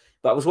off.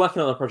 But I was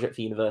working on a project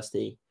for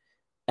university,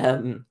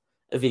 a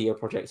video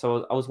project,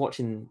 so I was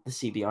watching the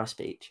CBI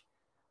speech,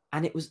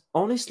 and it was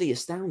honestly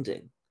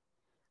astounding.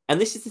 And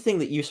this is the thing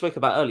that you spoke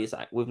about earlier,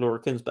 Zach, with Laura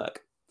Kuenssberg,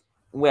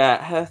 where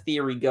her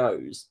theory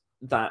goes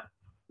that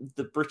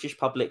the British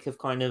public have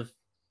kind of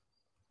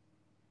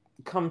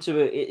come to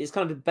it's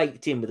kind of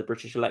baked in with the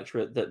British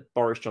electorate that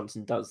Boris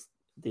Johnson does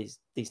these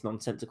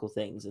nonsensical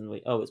things, and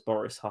it's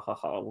Boris, ha ha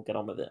ha, we'll get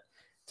on with it,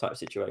 type of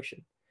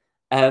situation.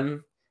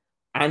 And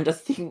I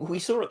think we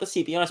saw at the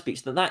CBI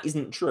speech that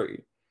isn't true,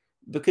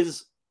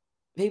 because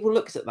people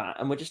looked at that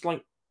and were just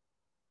like,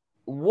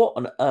 what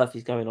on earth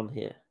is going on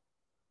here?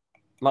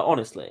 Like,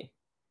 honestly,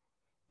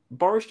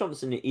 Boris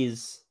Johnson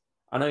is...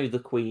 I know the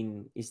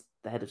Queen is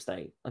the head of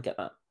state. I get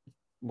that.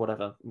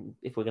 Whatever,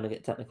 if we're going to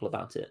get technical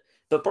about it.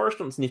 But Boris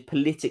Johnson is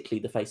politically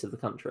the face of the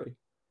country.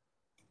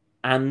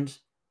 And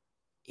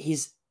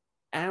he's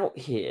out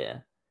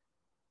here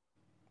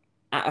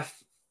at a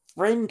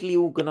friendly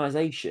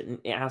organisation,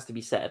 it has to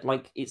be said.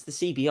 Like, it's the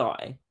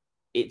CBI.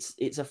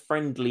 It's a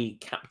friendly,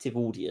 captive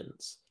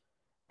audience.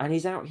 And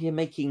he's out here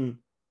making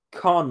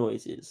car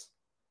noises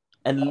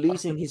and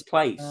losing his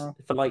place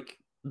for like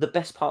the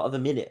best part of a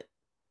minute.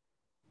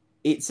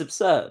 It's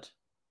absurd.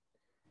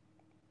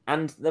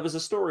 And there was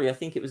a story, I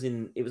think it was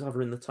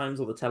either in the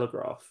Times or the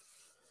Telegraph,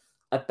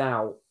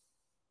 about,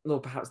 or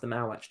perhaps the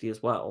Mail actually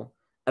as well,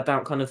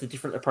 about kind of the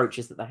different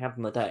approaches that they had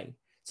on the day.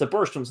 So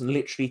Boris Johnson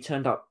literally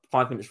turned up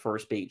 5 minutes before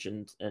his speech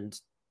and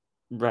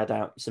read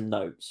out some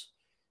notes.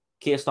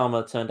 Keir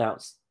Starmer turned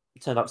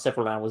up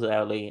several hours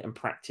early and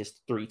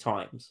practiced 3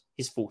 times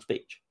his full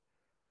speech.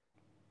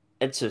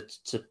 And to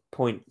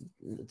kind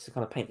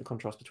of paint the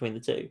contrast between the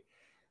two.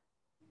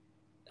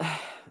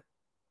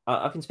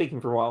 I've been speaking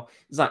for a while.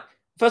 Zach,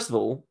 first of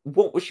all,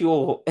 what was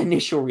your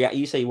initial reaction?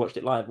 You say you watched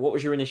it live. What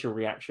was your initial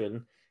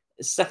reaction?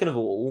 Second of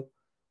all,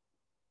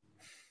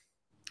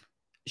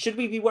 should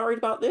we be worried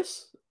about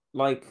this?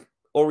 Like,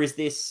 or is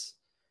this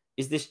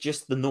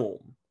just the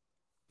norm?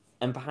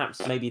 And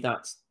perhaps maybe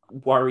that's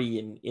worry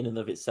in and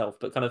of itself.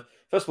 But kind of,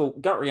 first of all,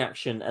 gut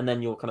reaction, and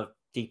then your kind of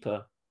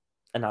deeper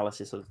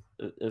analysis of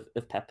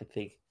Peppa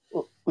Pig.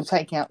 We're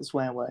taking out the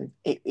swear word.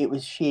 It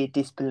was sheer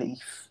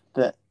disbelief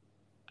that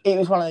it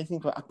was one of those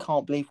things where I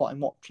can't believe what I'm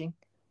watching.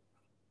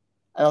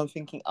 And I was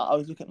thinking, I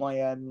was looking at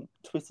my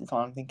Twitter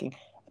time, thinking,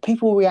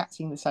 people are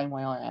reacting the same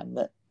way I am,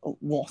 that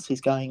what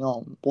is going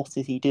on? What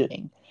is he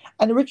doing?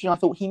 And originally I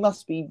thought he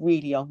must be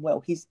really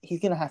unwell. He's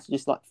going to have to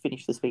just like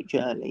finish the speech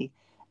early,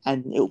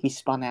 and it'll be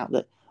spun out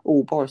that,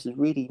 Boris has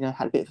really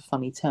had a bit of a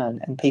funny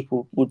turn, and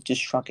people would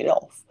just shrug it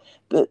off.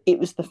 But it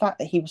was the fact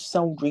that he was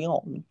soldiering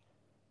on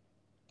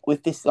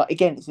with this, like,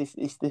 again,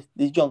 it's the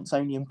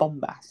Johnsonian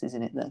bombast,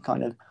 isn't it? That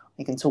kind of,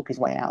 he can talk his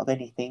way out of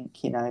anything,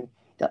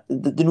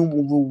 the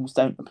normal rules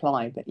don't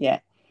apply, but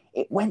yet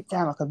it went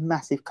down like a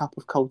massive cup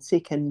of cold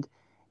sick. And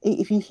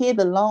if you hear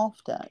the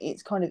laughter,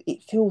 it's kind of,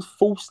 it feels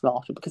forced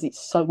laughter because it's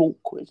so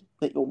awkward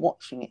that you're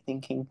watching it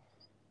thinking,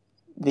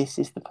 this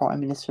is the Prime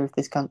Minister of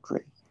this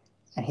country,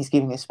 and he's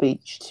giving a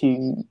speech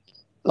to,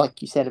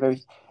 like you said,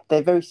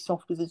 they're very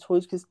soft with the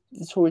Tories because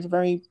the Tories are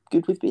very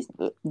good with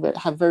business,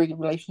 have a very good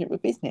relationship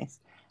with business,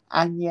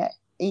 and yet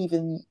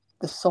even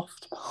the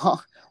soft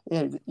part,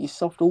 your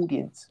soft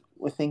audience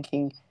were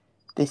thinking,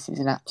 this is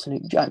an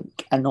absolute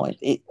joke, and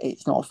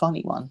it's not a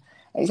funny one.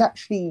 It's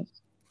actually,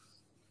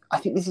 I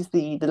think this is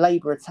the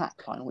Labour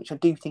attack line, which I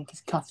do think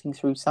is cutting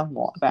through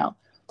somewhat, about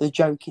the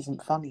joke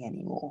isn't funny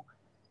anymore.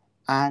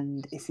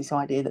 And it's this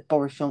idea that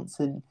Boris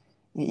Johnson,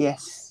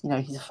 yes,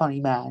 he's a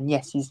funny man.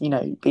 Yes, he's,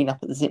 been up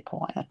at the zip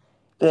wire.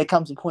 But there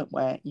comes a point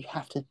where you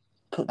have to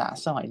put that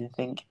aside and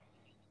think,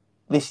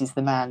 this is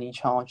the man in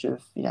charge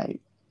of,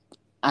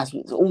 as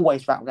it's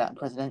always rattled out in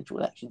presidential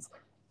elections,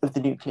 of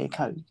the nuclear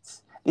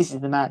codes. This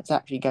is the man that's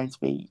actually going to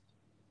be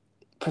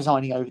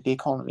presiding over the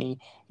economy,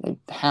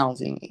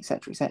 housing,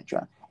 etc.,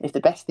 etc. If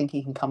the best thing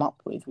he can come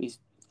up with is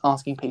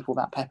asking people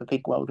about Peppa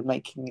Pig World and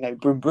making,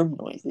 brum brum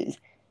noises,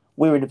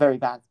 we're in a very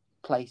bad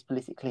place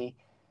politically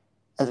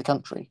as a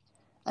country.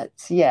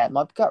 So yeah,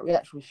 my gut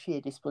reaction was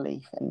sheer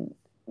disbelief. And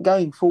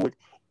going forward,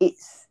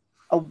 it's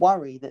a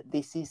worry that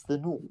this is the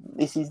norm.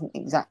 This isn't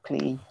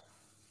exactly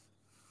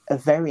a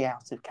very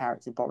out of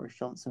character Boris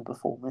Johnson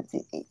performance.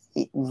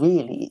 It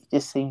really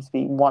just seems to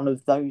be one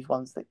of those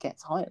ones that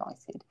gets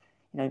highlighted.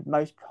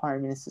 Most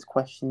prime ministers'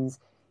 questions,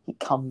 he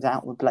comes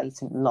out with a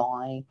blatant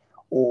lie,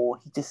 or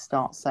he just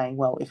starts saying,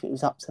 well, if it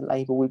was up to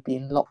Labour, we'd be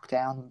in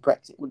lockdown and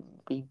Brexit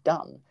wouldn't be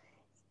done.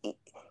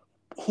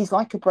 He's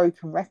like a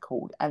broken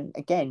record. And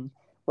again,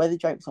 where the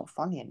joke's not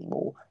funny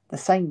anymore, the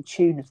same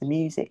tune of the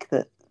music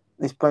that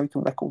this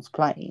broken record's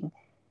playing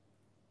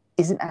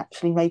isn't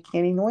actually making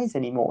any noise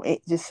anymore.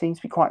 It just seems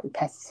to be quite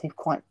repetitive,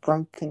 quite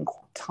broken,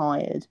 quite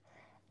tired.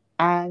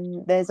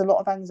 And there's a lot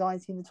of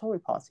anxiety in the Tory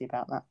party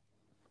about that.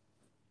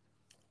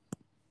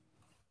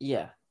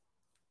 Yeah.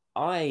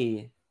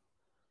 I'm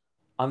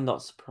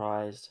not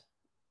surprised.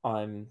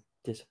 I'm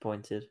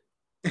disappointed.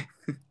 The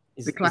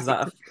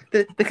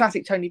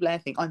classic Tony Blair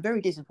thing. I'm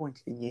very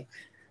disappointed in you.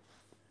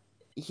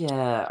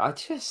 Yeah,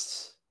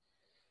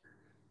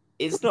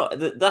 it's not.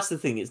 That's the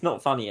thing. It's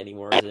not funny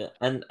anymore, is it?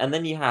 And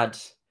then you had,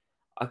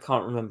 I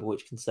can't remember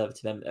which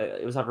Conservative.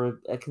 It was either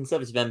a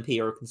Conservative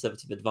MP or a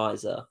Conservative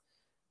advisor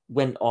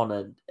went on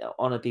a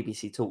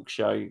BBC talk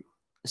show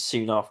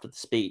soon after the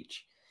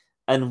speech,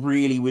 and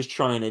really was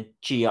trying to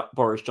gee up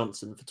Boris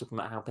Johnson for talking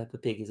about how Peppa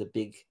Pig is a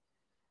big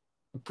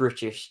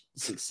British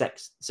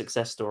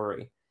success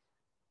story.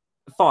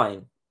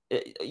 Fine.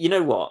 You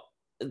know what?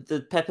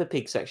 The Peppa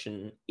Pig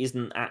section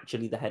isn't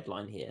actually the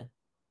headline here.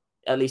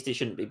 At least it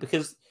shouldn't be,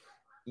 because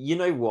you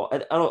know what?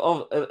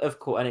 Of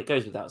course, and it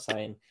goes without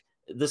saying,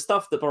 the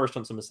stuff that Boris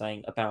Johnson was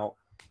saying about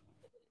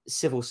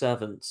civil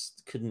servants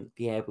couldn't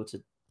be able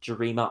to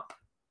dream up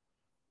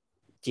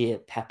dear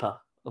Pepper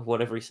or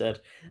whatever he said.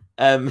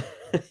 It's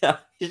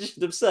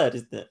just absurd,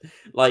 isn't it?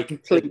 Like,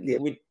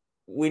 completely.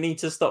 We need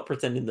to stop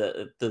pretending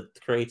that the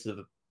creators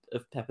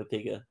of Peppa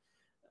Pig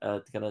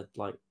are gonna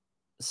like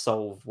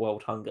solve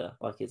world hunger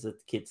like it's a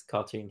kids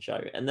cartoon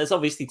show. And there's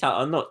obviously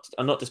I'm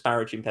not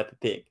disparaging Peppa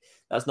Pig.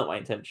 That's not my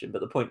intention.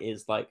 But the point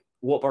is, like,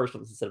 what Boris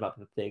Johnson said about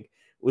Peppa Pig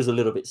was a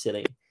little bit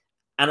silly.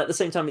 And at the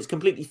same time, it's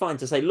completely fine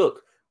to say,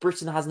 look,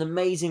 Britain has an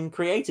amazing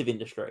creative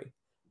industry.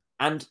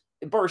 And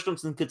Boris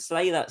Johnson could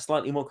say that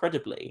slightly more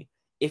credibly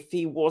if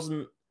he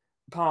wasn't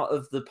part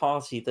of the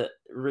party that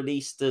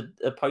released a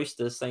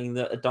poster saying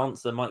that a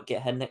dancer might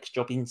get her next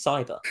job in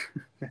cyber.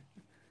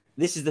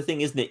 This is the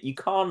thing, isn't it? You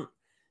can't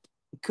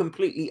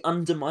completely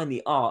undermine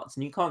the arts,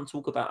 and you can't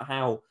talk about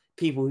how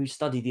people who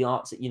study the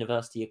arts at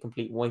university are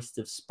complete waste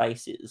of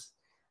spaces,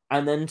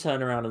 and then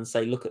turn around and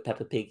say, look at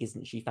Peppa Pig,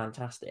 isn't she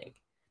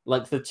fantastic?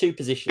 Like, the two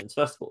positions,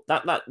 first of all,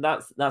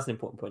 that's an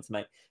important point to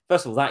make.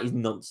 First of all, that is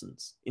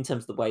nonsense in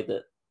terms of the way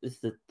that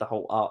the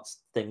whole arts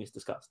thing is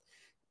discussed.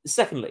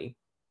 Secondly,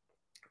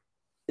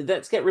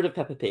 let's get rid of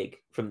Peppa Pig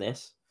from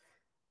this,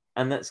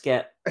 and let's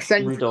get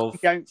rid of... You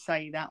don't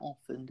say that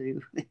often, do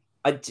you?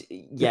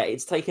 Yeah,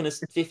 it's taken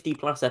us 50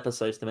 plus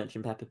episodes to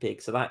mention Peppa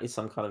Pig, so that is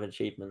some kind of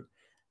achievement.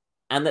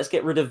 And let's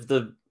get rid of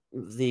the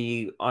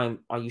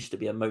I used to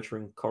be a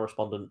motoring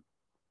correspondent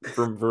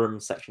vroom vroom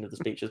section of the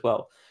speech as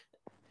well.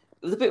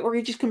 The bit where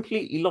he just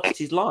completely lost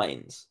his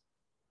lines.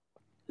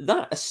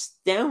 That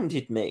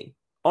astounded me,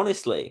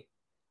 honestly.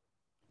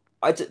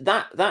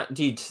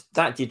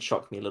 That did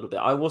shock me a little bit.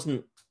 I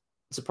wasn't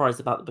surprised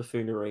about the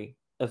buffoonery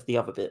of the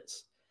other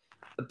bits,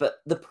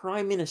 but the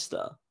Prime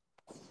Minister,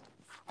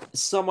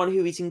 someone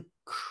who is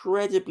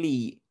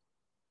incredibly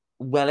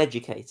well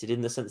educated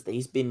in the sense that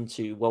he's been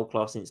to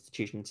world-class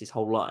institutions his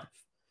whole life,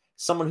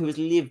 someone who has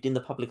lived in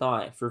the public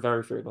eye for a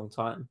very, very long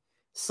time,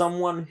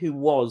 someone who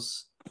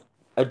was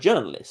a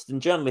journalist,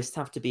 and journalists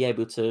have to be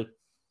able to,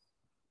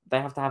 they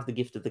have to have the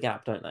gift of the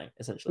gab, don't they,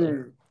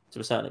 essentially, to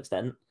a certain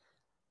extent.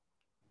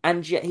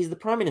 And yet he's the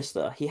Prime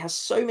Minister. He has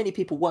so many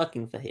people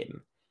working for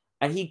him,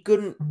 and he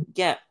couldn't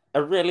get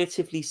a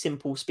relatively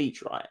simple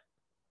speech right.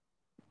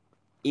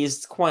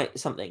 Is quite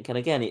something. And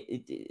again,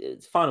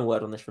 it's final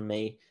word on this from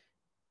me.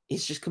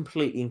 It's just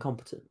completely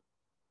incompetent,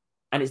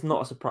 and it's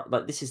not a surprise.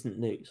 Like, this isn't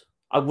news.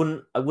 I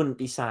wouldn't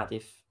be sad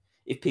if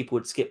people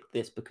had skipped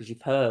this, because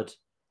you've heard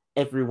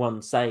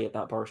everyone say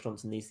about Boris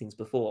Johnson these things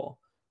before.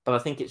 But I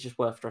think it's just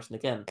worth stressing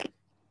again.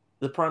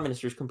 The Prime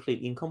Minister is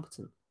completely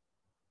incompetent,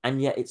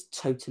 and yet it's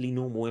totally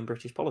normal in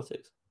British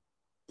politics.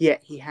 Yeah,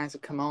 he has a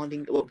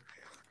commanding-ish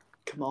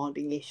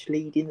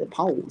lead in the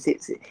polls.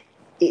 It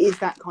is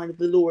that kind of,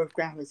 the law of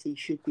gravity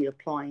should be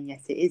applying,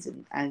 yet it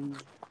isn't.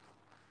 And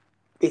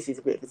this is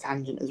a bit of a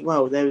tangent as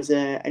well. There was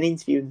an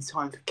interview in the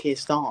Times with Keir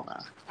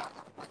Starmer,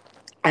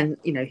 and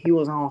he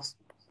was asked,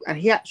 and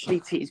he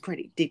actually, to his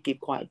credit, did give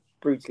quite a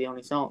brutally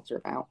honest answer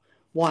about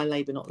why are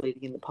Labour not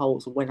leading in the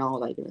polls, and when are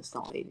they going to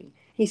start leading.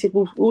 He said,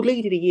 we'll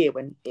lead in a year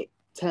when it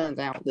turns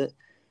out that,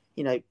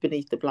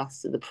 beneath the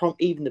bluster,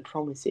 even the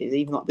promises,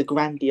 even like the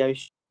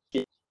grandiose,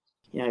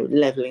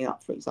 levelling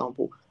up, for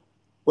example,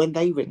 when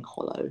they ring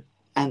hollow,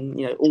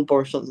 And, all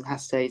Boris Johnson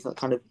has to say is like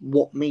kind of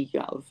what me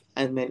gov,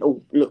 and then,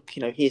 oh, look,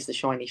 here's the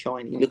shiny,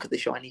 look at the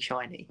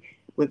shiny.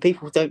 When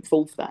people don't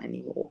fall for that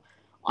anymore,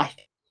 I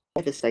think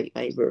whatever state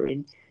Labour are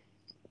in,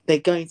 they're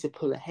going to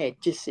pull ahead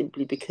just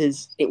simply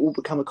because it will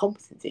become a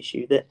competence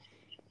issue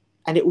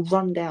and it will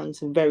run down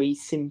some very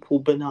simple,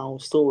 banal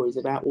stories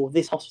about, well,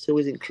 this hospital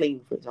isn't clean,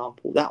 for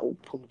example. That will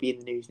probably be in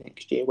the news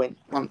next year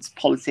once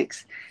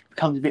politics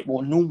becomes a bit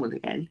more normal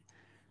again.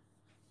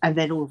 And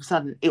then all of a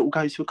sudden, it will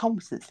go to a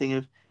competence thing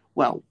of,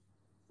 well,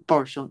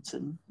 Boris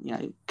Johnson,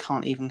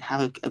 can't even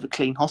have a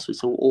clean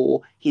hospital,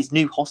 or his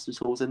new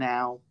hospitals are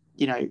now,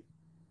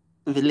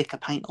 with a lick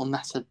of paint on.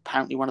 That's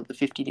apparently one of the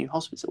 50 new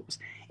hospitals.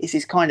 It's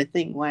this kind of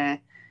thing where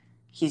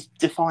he's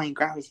defying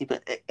gravity,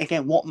 but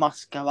again, what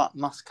must go up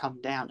must come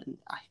down, and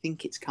I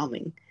think it's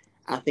coming.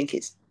 I think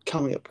it's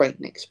coming at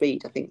breakneck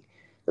speed. I think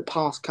the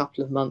past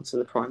couple of months of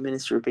the Prime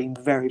Minister have been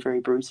very, very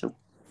brutal.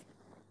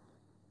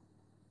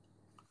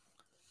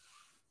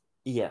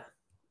 Yeah,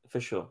 for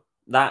sure.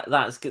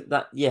 That's good.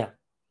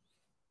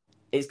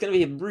 It's going to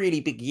be a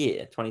really big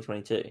year,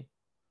 2022,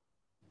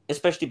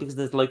 especially because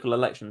there's local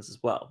elections as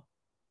well.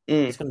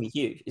 It's going to be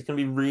huge. It's going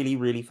to be really,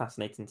 really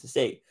fascinating to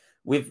see.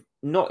 We've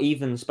not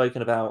even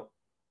spoken about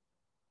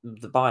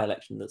the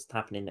by-election that's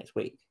happening next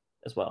week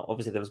as well.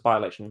 Obviously, there was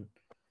by-election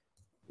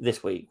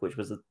this week, which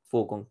was a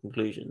foregone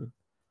conclusion,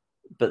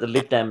 but the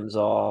Lib Dems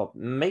are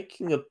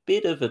making a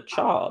bit of a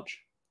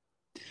charge.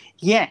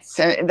 Yes,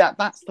 so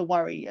that's the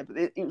worry.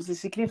 It was the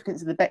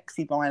significance of the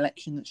Bexley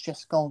by-election that's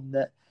just gone,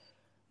 that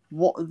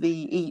what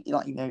the,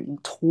 in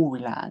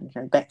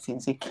Toryland, Bexley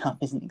and Sidcup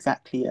isn't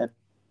exactly a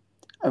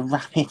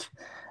rapid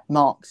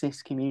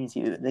Marxist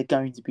community that they're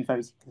going to be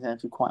voting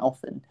Conservative quite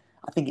often.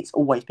 I think it's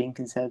always been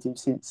Conservative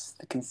since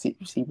the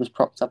constituency was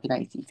propped up in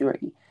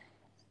 '83.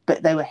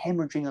 But they were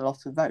hemorrhaging a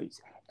lot of votes.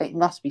 It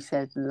must be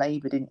said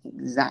Labour didn't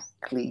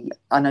exactly...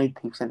 I know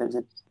people said there was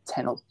a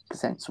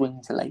 10%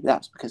 swing to Labour.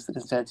 That's because the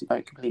Conservative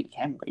vote completely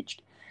hemorrhaged.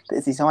 But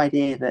there's this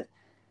idea that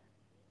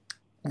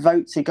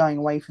votes are going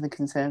away from the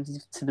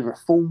Conservatives to the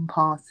Reform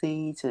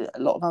Party, to a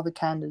lot of other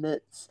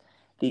candidates.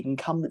 The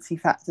incumbency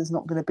factor is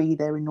not going to be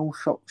there in North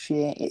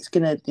Shropshire. It's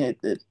going to...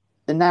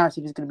 The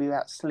narrative is going to be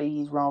about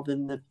sleaze rather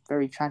than the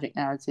very tragic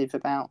narrative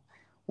about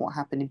what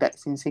happened in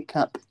Bexley and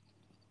Sidcup.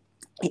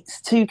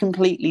 It's two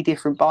completely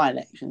different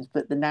by-elections,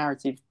 but the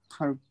narrative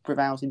kind of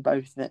prevails in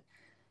both. That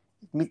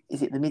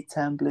is it the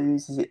midterm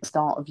blues? Is it the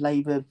start of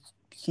Labour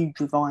huge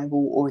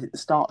revival, or is it the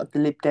start of the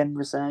Lib Dem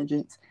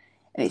resurgence?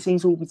 And it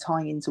seems to all be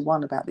tying into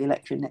one about the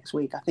election next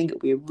week. I think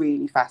it'll be a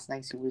really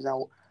fascinating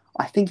result.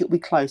 I think it'll be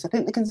close. I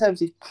think the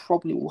Conservatives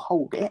probably will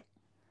hold it,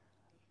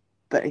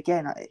 but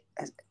again,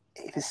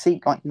 if a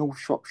seat like North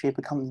Shropshire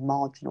becomes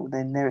marginal,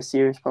 then there are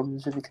serious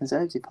problems with the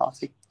Conservative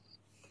Party.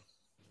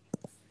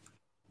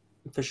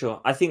 For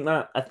sure. I think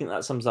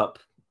that sums up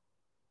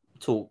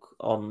talk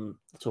on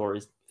the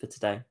Tories for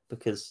today,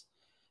 because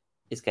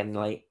it's getting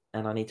late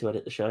and I need to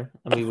edit the show,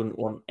 and we wouldn't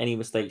want any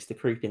mistakes to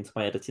creep into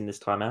my editing this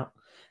time out.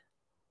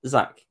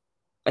 Zach,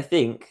 I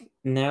think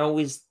now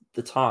is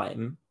the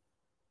time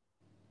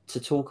to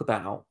talk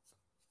about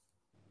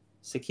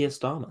Sir Keir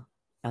Starmer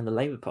and the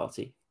Labour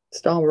Party.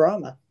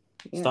 Starmerama.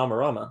 Yeah.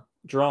 Starmerama.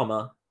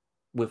 Drama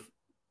with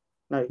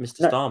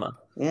Mr. Starmer.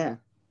 Yeah.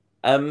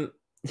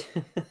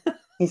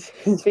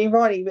 He's been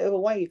riding a bit of a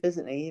wave,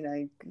 hasn't he?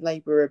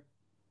 Labour are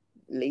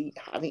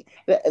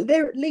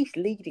they're at least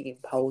leading in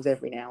polls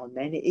every now and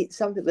then. It's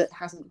something that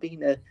hasn't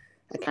been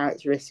a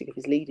characteristic of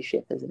his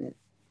leadership, hasn't it?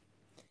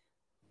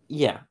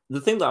 Yeah.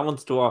 The thing that I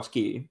wanted to ask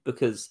you,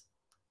 because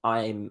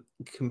I'm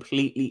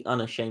completely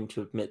unashamed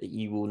to admit that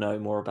you will know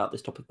more about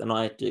this topic than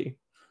I do,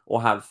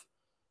 or have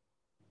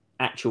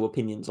actual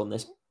opinions on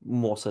this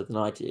more so than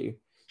I do,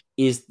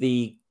 is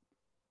the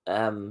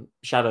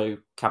shadow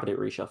cabinet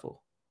reshuffle.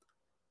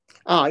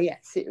 Oh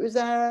yes, it was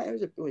a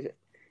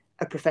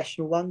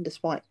professional one,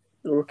 despite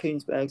Laura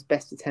Kuenssberg's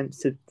best attempts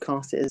to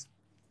cast it as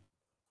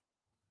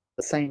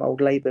the same old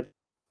Labour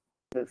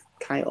of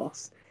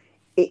chaos.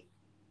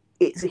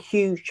 It's a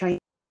huge change.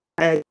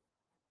 That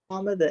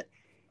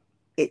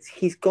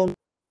he's gone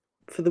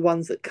for the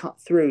ones that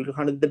cut through,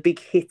 kind of the big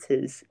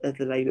hitters of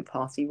the Labour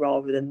Party,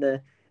 rather than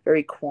the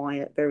very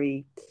quiet,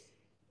 very,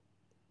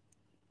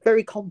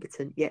 very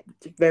competent yet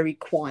very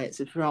quiet.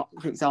 So, for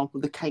example,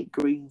 the Kate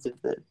Greens of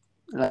the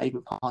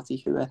Labour Party,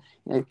 who are,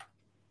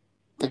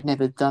 they've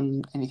never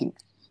done anything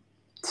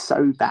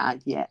so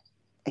bad yet.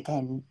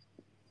 Again,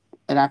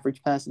 an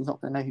average person's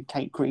not going to know who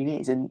Kate Green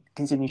is, and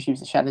considering she was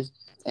the Shadow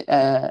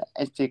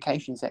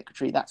Education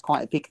Secretary, that's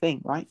quite a big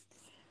thing, right?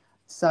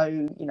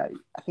 So,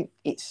 I think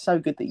it's so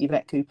good that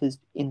Yvette Cooper's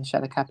in the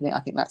Shadow Cabinet.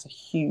 I think that's a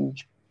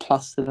huge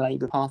plus to the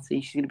Labour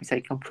Party. She's going to be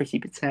taking on Priti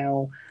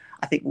Patel.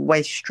 I think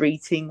Wes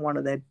Streeting, one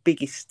of their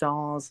biggest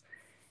stars,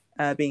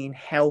 being in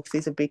health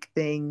is a big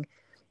thing.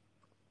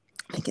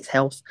 I think it's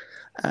health.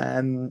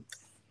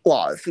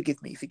 Well,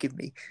 forgive me.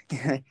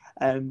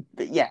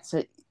 But yeah,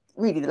 so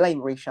really the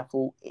Labour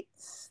reshuffle,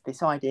 it's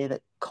this idea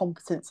that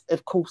competence,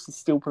 of course, is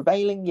still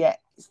prevailing,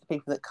 yet it's the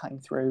people that came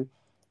through.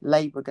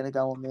 Labour are going to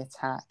go on the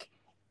attack.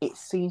 it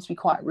seems to be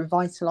quite a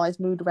revitalised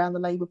mood around the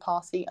Labour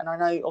Party. And I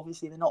know,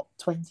 obviously, they're not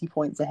 20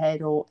 points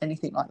ahead or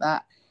anything like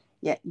that.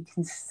 Yet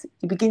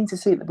you begin to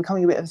see it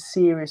becoming a bit of a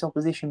serious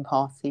opposition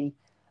party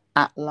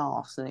at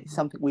last. And it's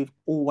something we've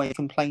always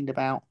complained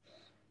about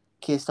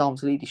Keir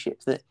Starmer's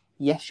leadership, that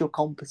yes, you're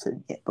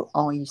competent, but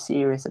are you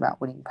serious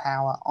about winning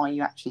power? Are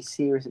you actually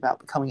serious about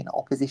becoming an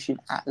opposition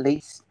at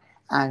least?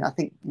 And I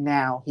think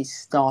now he's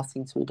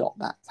starting to adopt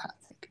that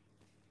tactic.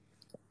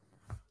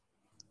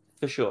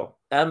 For sure.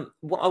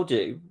 What I'll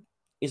do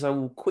is I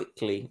will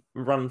quickly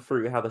run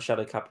through how the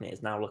shadow cabinet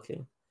is now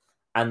looking.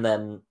 And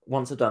then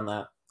once I've done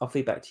that, I'll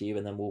feed back to you,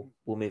 and then we'll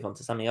move on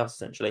to something else,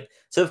 essentially.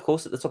 So, of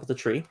course, at the top of the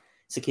tree,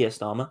 Sir Keir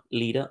Starmer,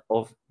 leader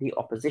of the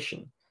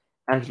opposition.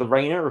 Angela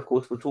Rayner, of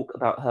course, we'll talk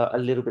about her a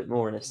little bit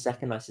more in a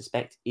second, I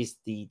suspect, is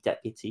the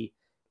deputy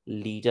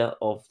leader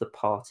of the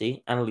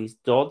party. Annalise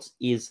Dodds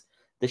is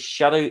the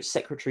Shadow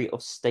Secretary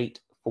of State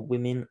for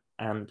Women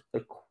and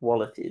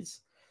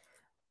Equalities.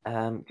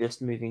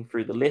 Just moving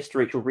through the list,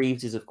 Rachel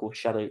Reeves is, of course,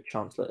 Shadow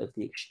Chancellor of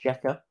the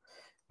Exchequer.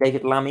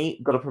 David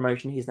Lammy got a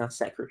promotion. He's now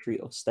Secretary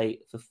of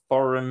State for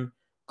Foreign,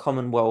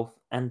 Commonwealth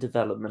and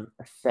Development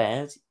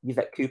Affairs.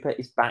 Yvette Cooper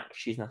is back.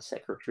 She's now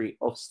Secretary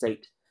of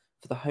State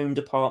for the Home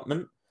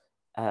Department.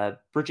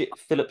 Bridget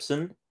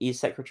Phillipson is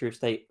Secretary of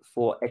State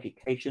for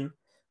Education.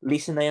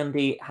 Lisa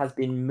Nandy has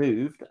been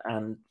moved,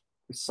 and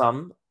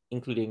some,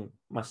 including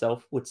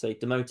myself, would say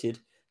demoted,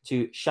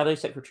 to Shadow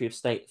Secretary of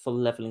State for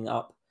Levelling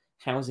Up,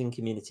 Housing,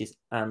 Communities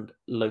and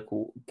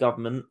Local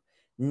Government.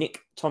 Nick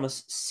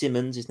Thomas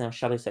Simmons is now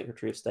Shadow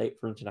Secretary of State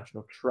for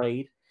International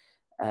Trade.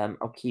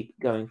 I'll keep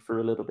going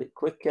through a little bit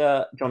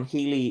quicker. John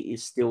Healey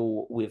is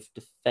still with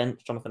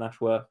Defence. Jonathan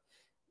Ashworth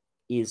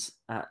is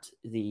at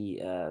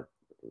the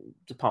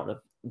Department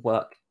of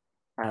Work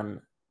and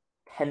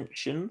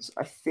Pensions.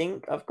 I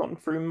think I've gone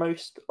through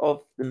most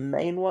of the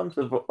main ones.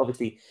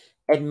 Obviously,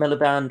 Ed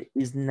Miliband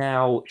is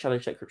now Shadow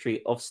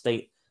Secretary of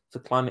State for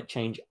Climate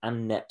Change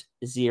and Net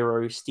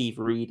Zero. Steve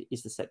Reed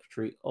is the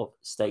Secretary of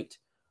State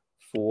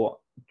for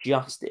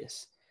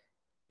Justice.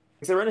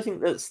 Is there anything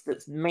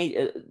that's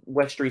made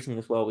Wes Streeting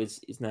as well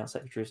is now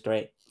Secretary of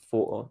State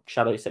for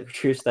Shadow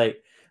Secretary of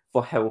State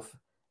for Health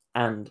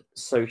and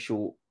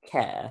Social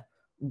Care?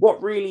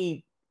 What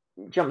really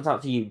jumps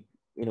out to you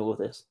in all of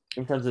this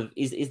in terms of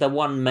is there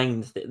one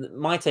main thing?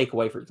 My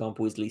takeaway, for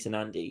example, is Lisa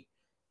Nandy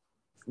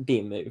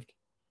being moved.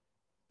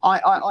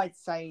 I'd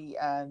say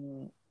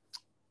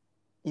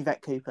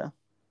Yvette Cooper,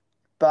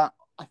 but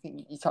I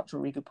think you touched on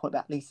a really good point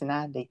about Lisa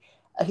Nandy.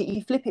 I think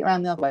you flip it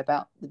around the other way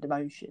about the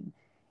demotion.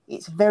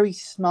 It's a very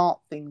smart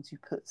thing to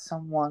put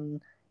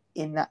someone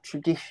in that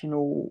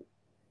traditional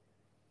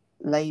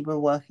Labour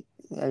working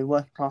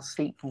class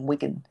seat from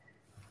Wigan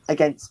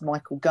against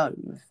Michael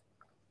Gove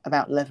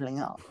about levelling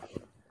up.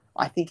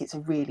 I think it's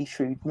a really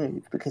shrewd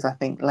move because I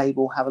think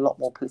Labour will have a lot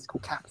more political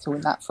capital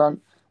in that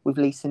front with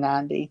Lisa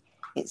Nandy.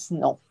 It's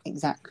not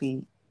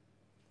exactly,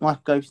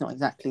 Michael Gove's not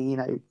exactly,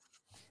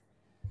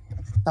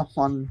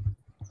 someone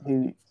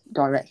who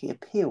directly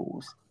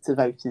appeals to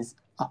voters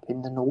up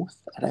in the north,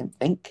 I don't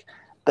think.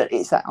 But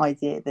it's that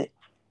idea that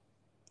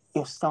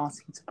you're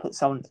starting to put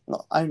someone that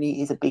not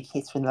only is a big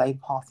hitter in the Labour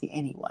Party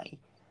anyway,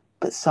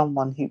 but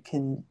someone who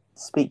can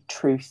speak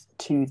truth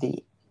to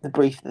the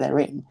brief that they're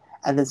in.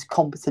 And as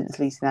competent as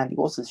Lisa Nandy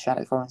was as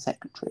Shadow Foreign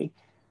Secretary,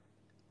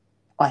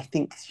 I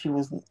think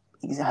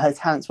her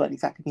talents weren't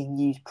exactly being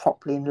used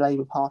properly in the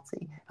Labour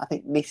Party. I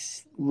think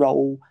this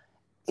role,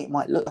 it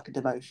might look like a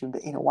demotion,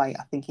 but in a way,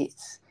 I think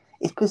it's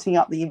putting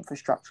up the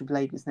infrastructure of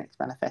Labour's next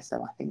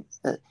manifesto. I think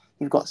that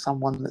you've got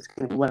someone that's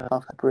going to be well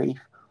above her brief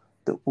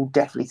that will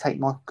definitely take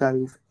Michael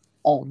Gove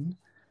on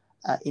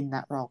in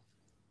that role.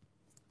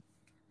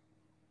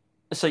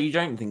 So you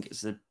don't think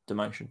it's a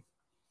demotion?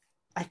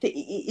 I think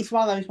it's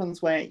one of those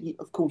ones where,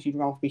 of course, you'd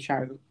rather be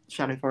Shadow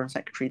Foreign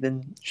Secretary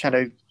than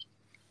Shadow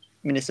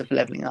Minister for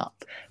Levelling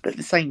Up. But at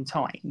the same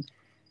time,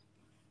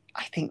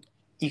 I think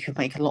you can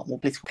make a lot more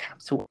political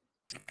capital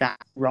of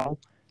that role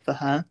for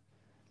her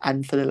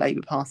and for the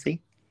Labour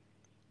Party.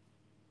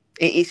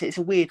 It's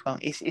a weird one.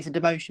 It's a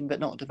demotion, but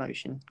not a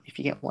demotion, if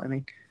you get what I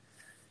mean.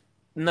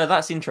 No,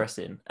 that's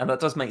interesting, and that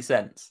does make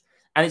sense.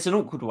 And it's an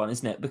awkward one,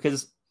 isn't it?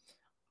 Because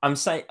I'm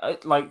saying,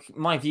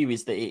 my view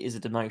is that it is a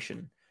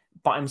demotion,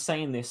 but I'm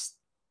saying this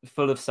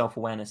full of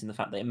self-awareness in the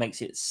fact that it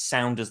makes it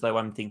sound as though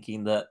I'm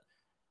thinking that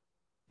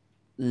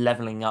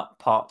levelling up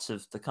parts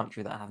of the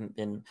country that haven't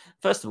been.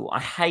 First of all, I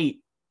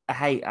hate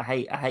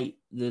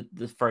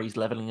the phrase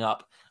levelling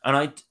up,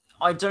 and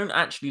I don't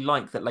actually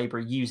like that Labour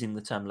are using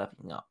the term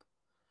levelling up.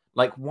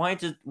 Like, why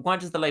does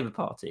the Labour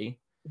Party,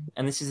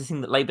 and this is the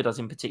thing that Labour does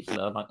in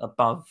particular, like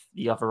above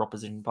the other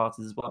opposition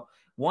parties as well,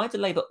 why do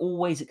Labour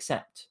always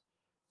accept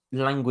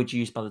language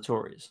used by the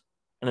Tories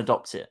and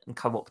adopt it and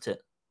co-opt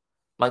it?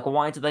 Like,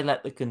 why do they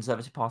let the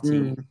Conservative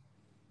Party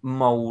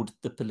mould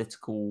the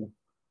political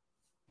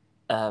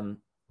kind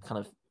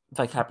of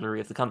vocabulary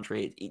of the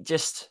country? It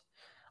just,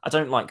 I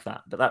don't like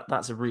that. But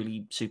that's a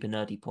really super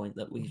nerdy point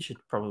that we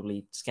should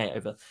probably skate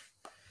over.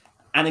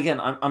 And again,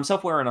 I'm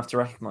self-aware enough to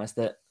recognise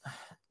that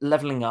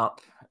levelling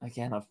up,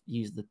 again, I've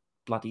used the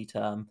bloody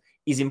term,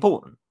 is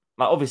important.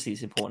 Like, obviously,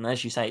 it's important.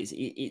 As you say,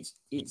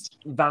 it's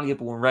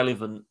valuable and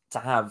relevant to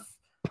have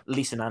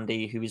Lisa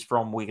Nandy, who is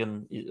from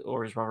Wigan,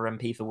 or is rather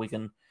MP for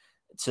Wigan,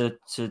 to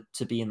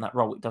be in that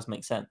role. It does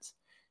make sense.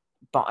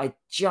 But I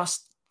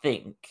just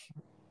think,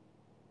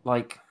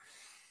 like,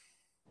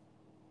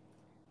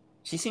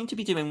 she seemed to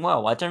be doing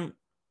well. I don't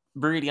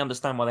really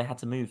understand why they had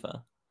to move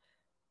her.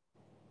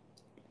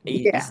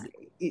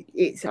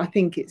 It's. I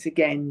think it's,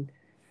 again,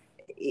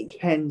 it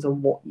depends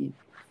on what you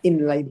in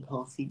the Labour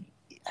Party.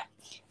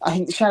 I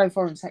think the shadow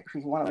foreign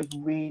secretary is one of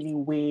those really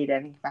weird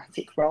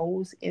enigmatic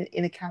roles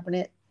in a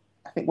cabinet.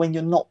 I think when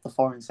you're not the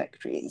foreign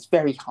secretary, it's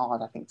very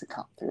hard, I think, to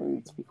cut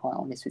through, to be quite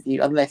honest with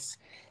you, unless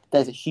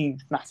there's a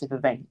huge, massive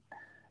event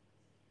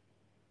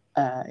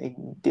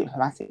in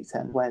diplomatic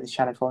terms where the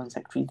shadow foreign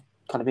secretary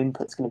kind of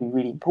input is going to be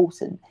really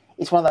important.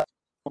 It's one of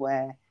those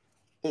where,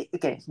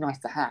 it's nice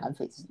to have.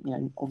 It's,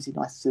 obviously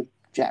nice to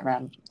jet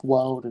around the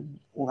world and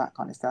all that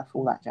kind of stuff,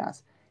 all that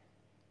jazz.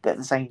 But at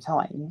the same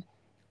time,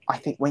 I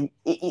think when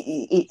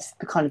it's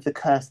the kind of the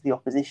curse of the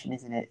opposition,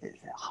 isn't it?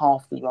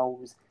 Half the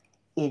roles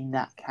in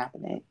that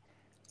cabinet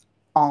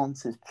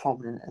aren't as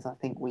prominent as I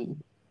think we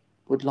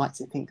would like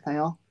to think they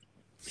are.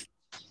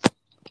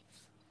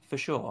 For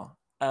sure.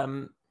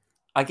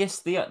 I guess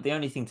the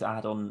only thing to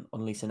add on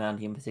Lisa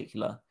Nandy in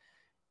particular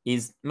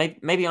is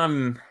maybe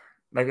I'm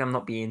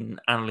not being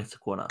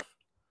analytical enough,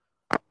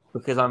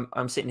 because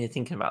I'm sitting here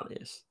thinking about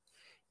this.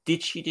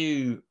 Did she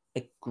do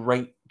a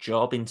great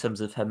job in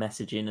terms of her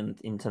messaging and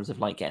in terms of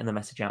like getting the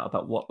message out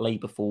about what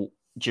Labour thought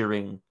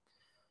during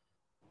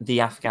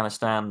the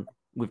Afghanistan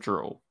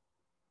withdrawal,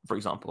 for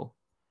example?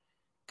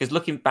 Because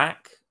looking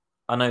back,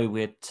 I know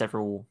we're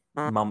several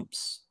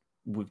months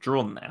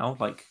withdrawn now.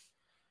 Like,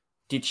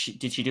 did she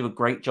do a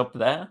great job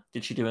there?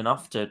 Did she do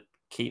enough to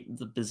keep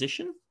the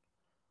position?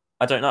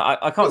 I don't know.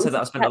 I can't say that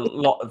I spent a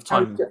lot of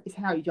time. It's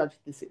how you judge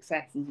the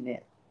success, isn't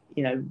it?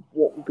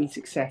 What would be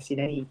success in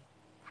any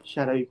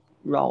shadow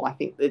role? I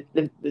think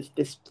the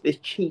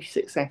chief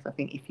success, I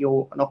think, if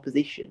you're an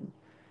opposition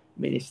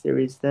minister,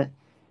 is that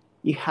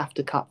you have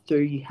to cut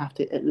through. You have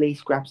to at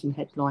least grab some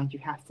headlines. You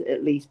have to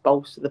at least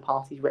bolster the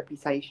party's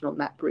reputation on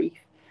that brief.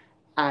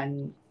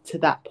 And to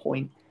that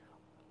point,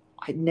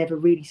 I never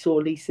really saw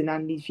Lisa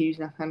Nandy's views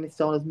in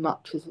Afghanistan as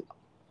much as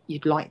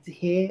you'd like to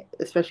hear,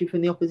 especially from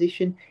the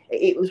opposition.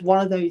 It was one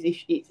of those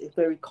issues. It's a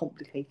very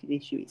complicated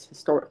issue. It's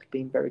historically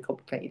been a very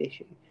complicated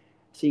issue.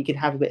 So you can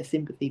have a bit of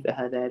sympathy for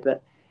her there.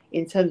 But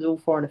in terms of all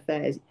foreign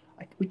affairs,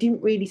 we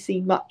didn't really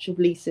see much of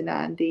Lisa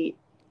Nandy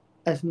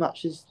as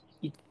much as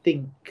you'd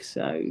think.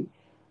 So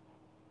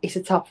it's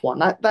a tough one.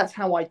 That's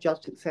how I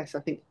judge success, I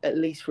think, at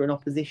least for an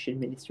opposition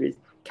minister, is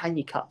can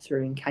you cut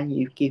through and can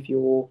you give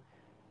your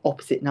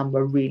opposite number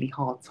a really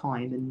hard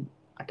time? And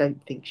I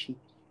don't think she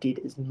did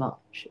as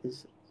much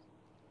as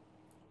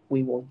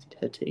we wanted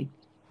her to.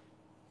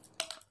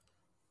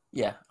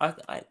 Yeah,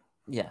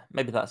 yeah,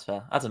 maybe that's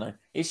fair. I don't know.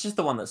 It's just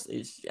the one as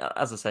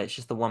I say, it's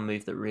just the one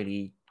move that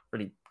really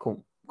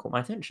caught my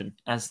attention.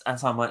 As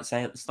I might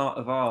say at the start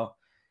of our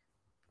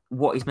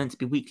what is meant to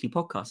be weekly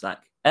podcast,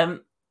 Zach.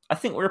 I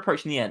think we're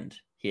approaching the end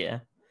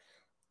here.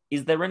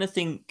 Is there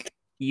anything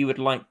you would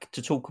like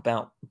to talk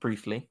about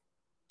briefly,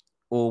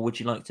 or would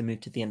you like to move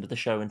to the end of the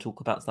show and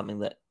talk about something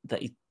that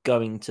is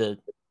going to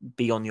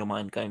be on your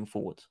mind going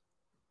forward?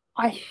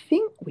 I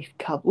think we've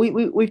covered.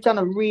 We've done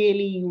a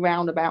really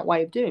roundabout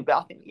way of doing it,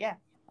 but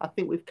I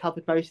think we've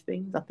covered most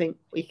things. I think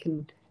we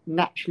can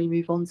naturally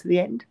move on to the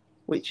end,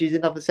 which is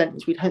another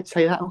sentence we don't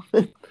say that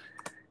often.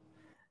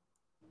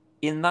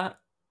 In that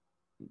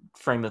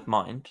frame of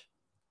mind,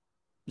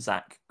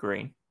 Zach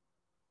Green,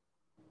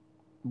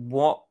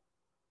 what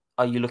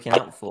are you looking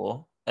out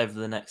for over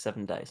the next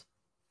 7 days?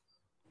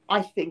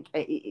 I think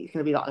it's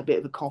going to be like a bit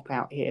of a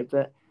cop-out here,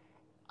 but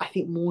I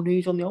think more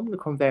news on the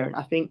Omicron variant.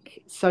 I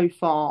think so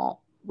far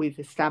we've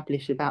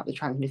established about the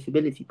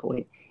transmissibility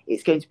point.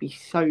 It's going to be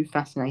so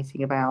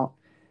fascinating about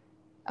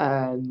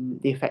the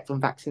effect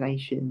on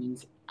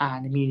vaccinations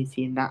and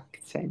immunity in that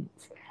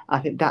sense. I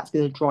think that's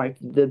going to drive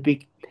the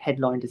big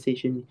headline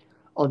decision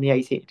on the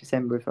 18th of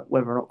December of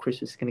whether or not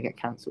Christmas is going to get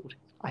cancelled.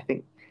 I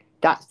think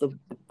that's the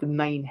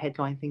main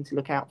headline thing to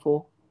look out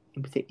for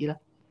in particular.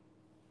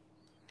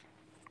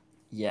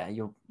 Yeah,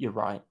 you're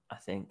right. I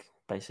think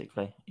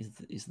basically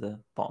is the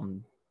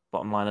bottom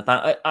line of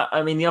that.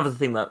 I mean, the other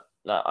thing that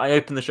I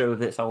opened the show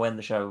with it, so I'll end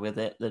the show with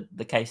it.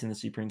 The case in the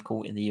Supreme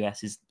Court in the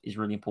US is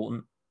really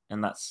important,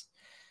 and that's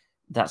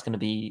going to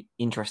be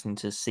interesting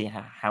to see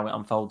how it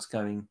unfolds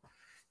going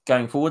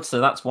forward. So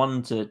that's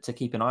one to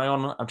keep an eye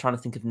on. I'm trying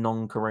to think of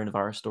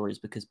non-coronavirus stories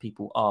because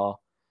people are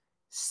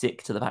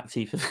sick to the back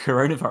teeth of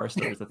coronavirus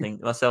stories. I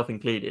think myself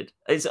included.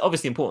 It's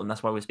obviously important.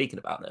 That's why we're speaking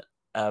about it.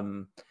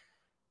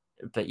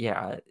 But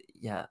yeah.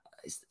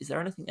 Is there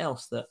anything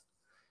else that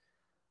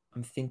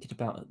I'm thinking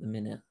about at the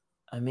minute?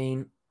 I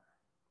mean,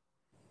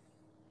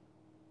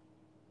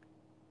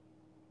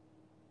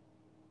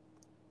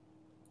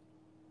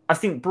 I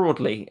think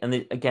broadly, and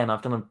again,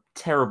 I've done a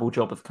terrible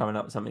job of coming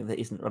up with something that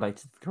isn't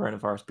related to the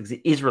coronavirus, because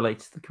it is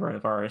related to the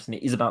coronavirus and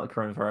it is about the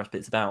coronavirus, but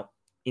it's about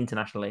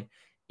internationally,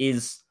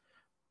 is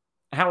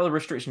how are the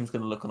restrictions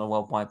going to look on a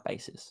worldwide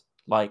basis?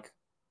 Like,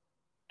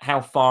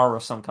 how far are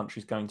some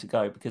countries going to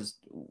go? Because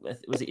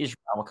was it Israel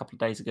a couple of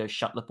days ago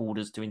shut the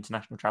borders to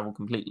international travel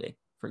completely,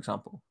 for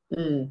example?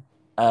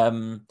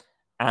 And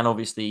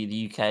obviously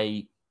the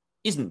UK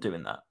isn't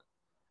doing that.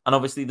 And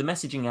obviously the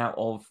messaging out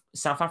of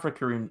South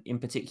Africa in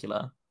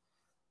particular,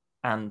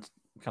 and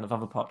kind of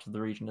other parts of the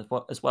region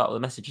as well, the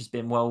message has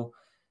been, well,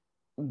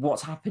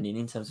 what's happening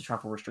in terms of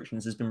travel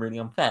restrictions has been really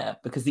unfair,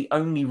 because the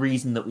only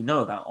reason that we know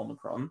about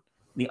Omicron,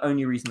 the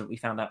only reason that we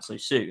found out so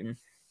soon,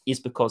 is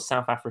because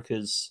South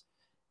Africa's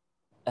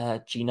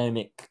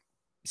genomic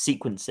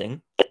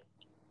sequencing,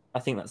 I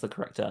think that's the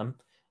correct term,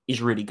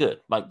 is really good.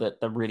 Like that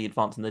they're really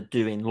advanced and they're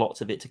doing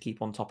lots of it to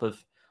keep on top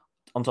of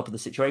the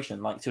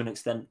situation, like to an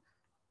extent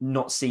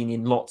not seen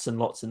in lots and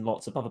lots and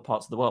lots of other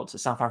parts of the world. So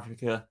South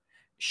Africa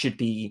should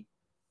be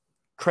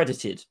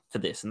credited for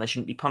this, and they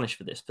shouldn't be punished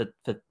for this, for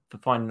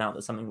finding out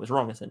that something was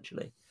wrong,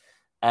 essentially.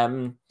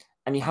 And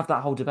you have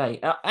that whole debate.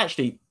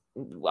 Actually,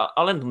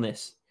 I'll end on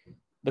this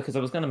because I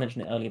was going to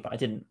mention it earlier, but I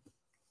didn't.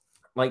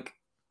 Like,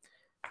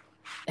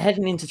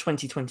 heading into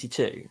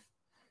 2022,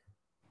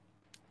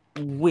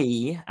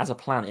 we as a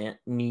planet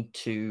need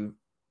to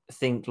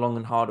think long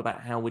and hard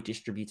about how we're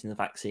distributing the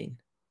vaccine.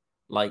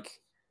 Like,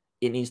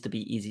 it needs to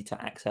be easy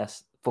to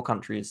access for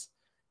countries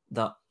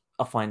that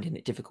are finding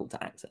it difficult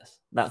to access.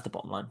 That's the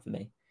bottom line for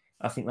me.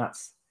 I think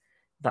that's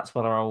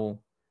what I'll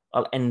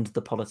end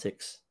the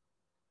politics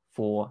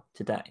for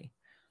today.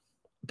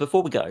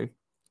 Before we go,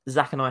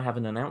 Zach and I have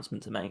an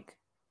announcement to make.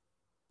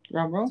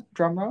 Drum roll,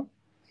 drum roll.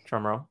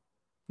 Drum roll.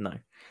 No.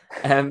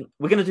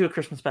 We're going to do a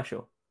Christmas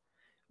special,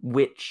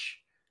 which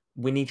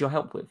we need your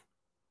help with.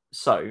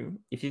 So,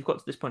 if you've got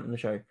to this point in the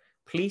show,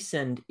 please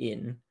send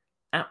in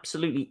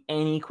absolutely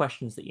any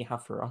questions that you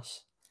have for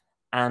us.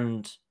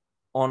 And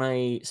on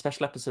a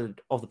special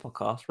episode of the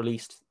podcast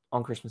released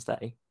on Christmas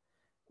Day,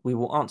 we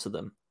will answer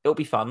them. It'll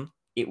be fun.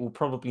 It will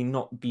probably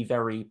not be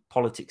very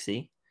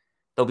politicsy.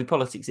 There'll be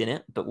politics in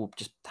it, but we'll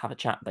just have a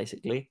chat,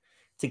 basically,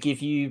 to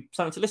give you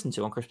something to listen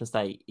to on Christmas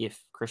Day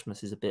if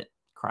Christmas is a bit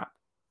crap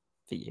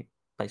for you,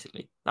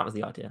 basically. That was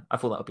the idea. I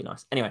thought that would be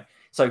nice. Anyway,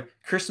 so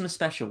Christmas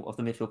special of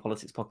the Midfield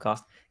Politics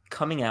podcast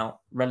coming out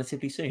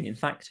relatively soon. In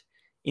fact,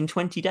 in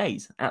 20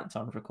 days at the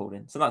time of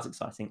recording. So that's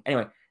exciting.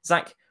 Anyway,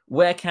 Zach,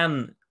 where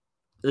can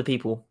the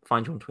people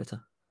find you on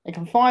Twitter? They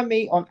can find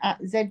me on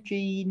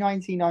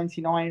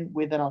 @ZG1999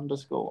 with an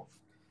underscore.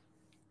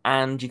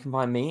 And you can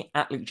find me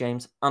at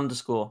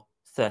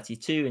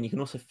LukeJames_32. And you can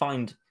also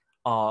find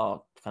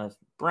our kind of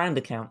brand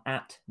account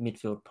at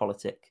Midfield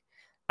Politic.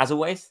 As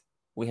always,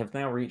 we have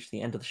now reached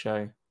the end of the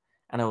show,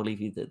 and I will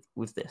leave you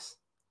with this.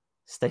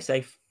 Stay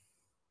safe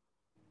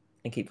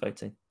and keep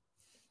voting.